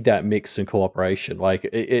that mix and cooperation. Like,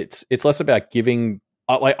 it's less about giving.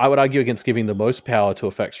 Like, I would argue against giving the most power to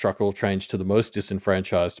affect structural change to the most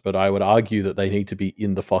disenfranchised, but I would argue that they need to be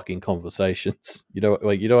in the fucking conversations. You know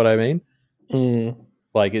what I mean?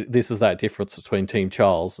 Like, this is that difference between Team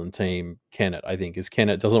Charles and Team Kennett, I think, is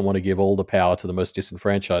Kennett doesn't want to give all the power to the most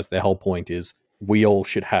disenfranchised. Their whole point is we all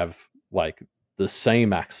should have, like, the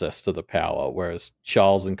same access to the power, whereas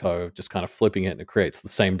Charles and co. just kind of flipping it, and it creates the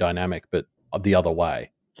same dynamic, but the other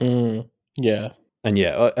way. Yeah. And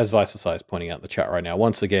yeah, as Vice Versa is pointing out in the chat right now,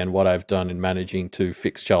 once again, what I've done in managing to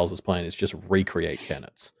fix Charles's plan is just recreate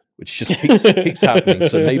Kennett's, which just keeps happening.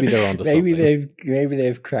 So maybe they're onto something. Maybe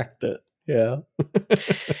they've cracked it. Yeah.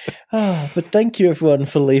 But thank you everyone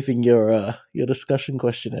for leaving your discussion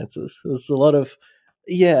question answers. There's a lot of,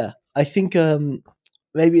 I think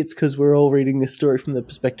maybe it's because we're all reading this story from the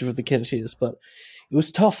perspective of the Kennettiers, but it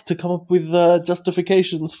was tough to come up with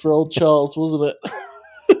justifications for old Charles, wasn't it?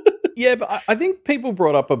 Yeah, but I think people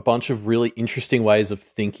brought up a bunch of really interesting ways of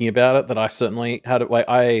thinking about it that I certainly had.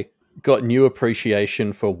 I got new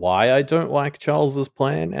appreciation for why I don't like Charles's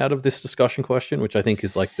plan out of this discussion question, which I think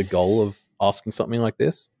is like the goal of asking something like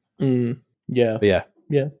this. Yeah. But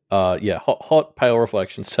yeah. Hot pale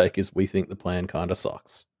reflection's take is we think the plan kind of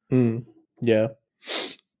sucks. Yeah.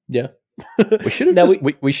 We should have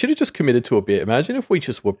we should have just committed to a bit. Imagine if we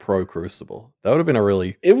just were pro Crucible. That would have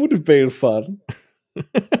been It would have been fun.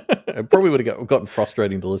 It probably would have gotten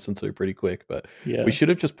frustrating to listen to pretty quick, but we should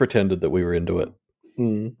have just pretended that we were into it.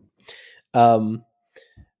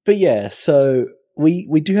 But yeah, so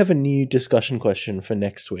we do have a new discussion question for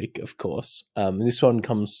next week, of course. This one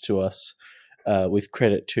comes to us with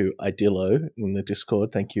credit to Idillo in the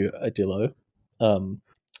Discord. Thank you, Idillo.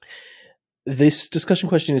 This discussion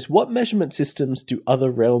question is: what measurement systems do other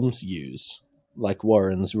realms use, like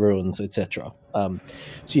warrens, ruins, etc.?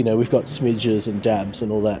 So we've got smidges and dabs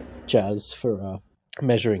and all that jazz for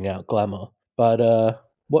measuring out glamour. But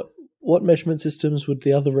what measurement systems would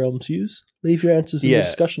the other realms use? Leave your answers in the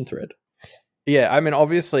discussion thread. Yeah, I mean,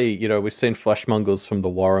 obviously, we've seen fleshmongers from the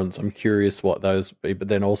warrens. I'm curious what those be, but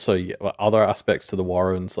then also other aspects to the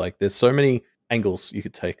warrens. Like, there's so many angles you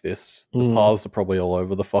could take this. The paths are probably all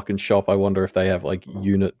over the fucking shop. I wonder if they have like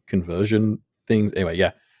unit conversion things. Anyway,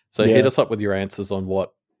 yeah. So hit us up with your answers on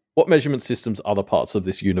what measurement systems other parts of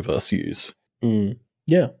this universe use.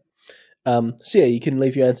 Yeah. So you can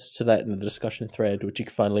leave your answers to that in the discussion thread, which you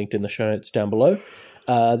can find linked in the show notes down below.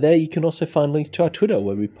 There you can also find links to our Twitter,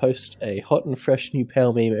 where we post a hot and fresh new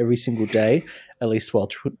Pale meme every single day, at least while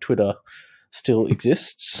Twitter still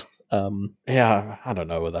exists. Yeah, I don't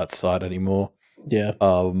know that site anymore. Yeah.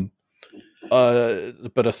 But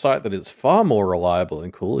a site that is far more reliable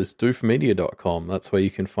and cool is doofmedia.com. That's where you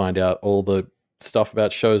can find out all the stuff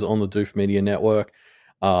about shows on the Doof Media Network.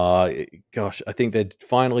 Gosh, I think they're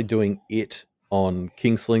finally doing it on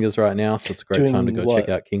Kingslingers right now, so it's a great time to go check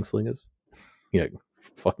out Kingslingers. Yeah,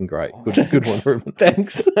 fucking great. Good one, Ruben.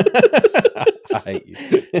 Thanks. I hate you.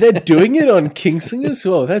 They're doing it on Kingslingers?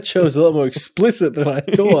 Oh, that show is a lot more explicit than I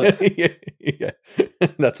thought. Yeah.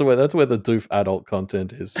 That's where the Doof adult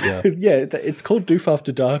content is. Yeah. Yeah, it's called Doof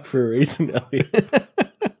After Dark for a reason, Elliot.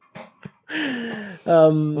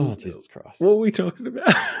 Oh, Jesus Christ. What were we talking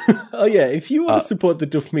about? Oh, yeah. If you want to support the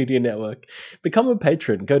Doof Media Network, become a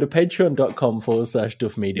patron. Go to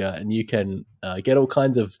patreon.com/Doof Media and you can get all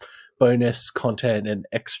kinds of bonus content and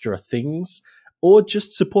extra things, or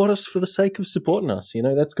just support us for the sake of supporting us.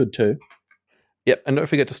 That's good too. Yep, and don't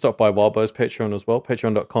forget to stop by Wildbow's Patreon as well,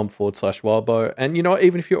 patreon.com/Wildbow. And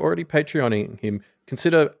even if you're already Patreoning him,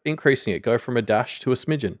 consider increasing it. Go from a dash to a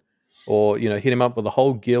smidgen. Or, hit him up with a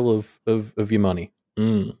whole gill of your money.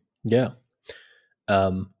 Yeah.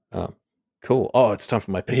 Cool. Oh, it's time for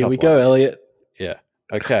my pickup Here we go, Elliot. Yeah.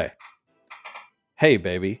 Okay. Hey,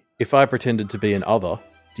 baby, if I pretended to be an other,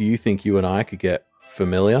 do you think you and I could get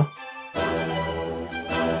familiar?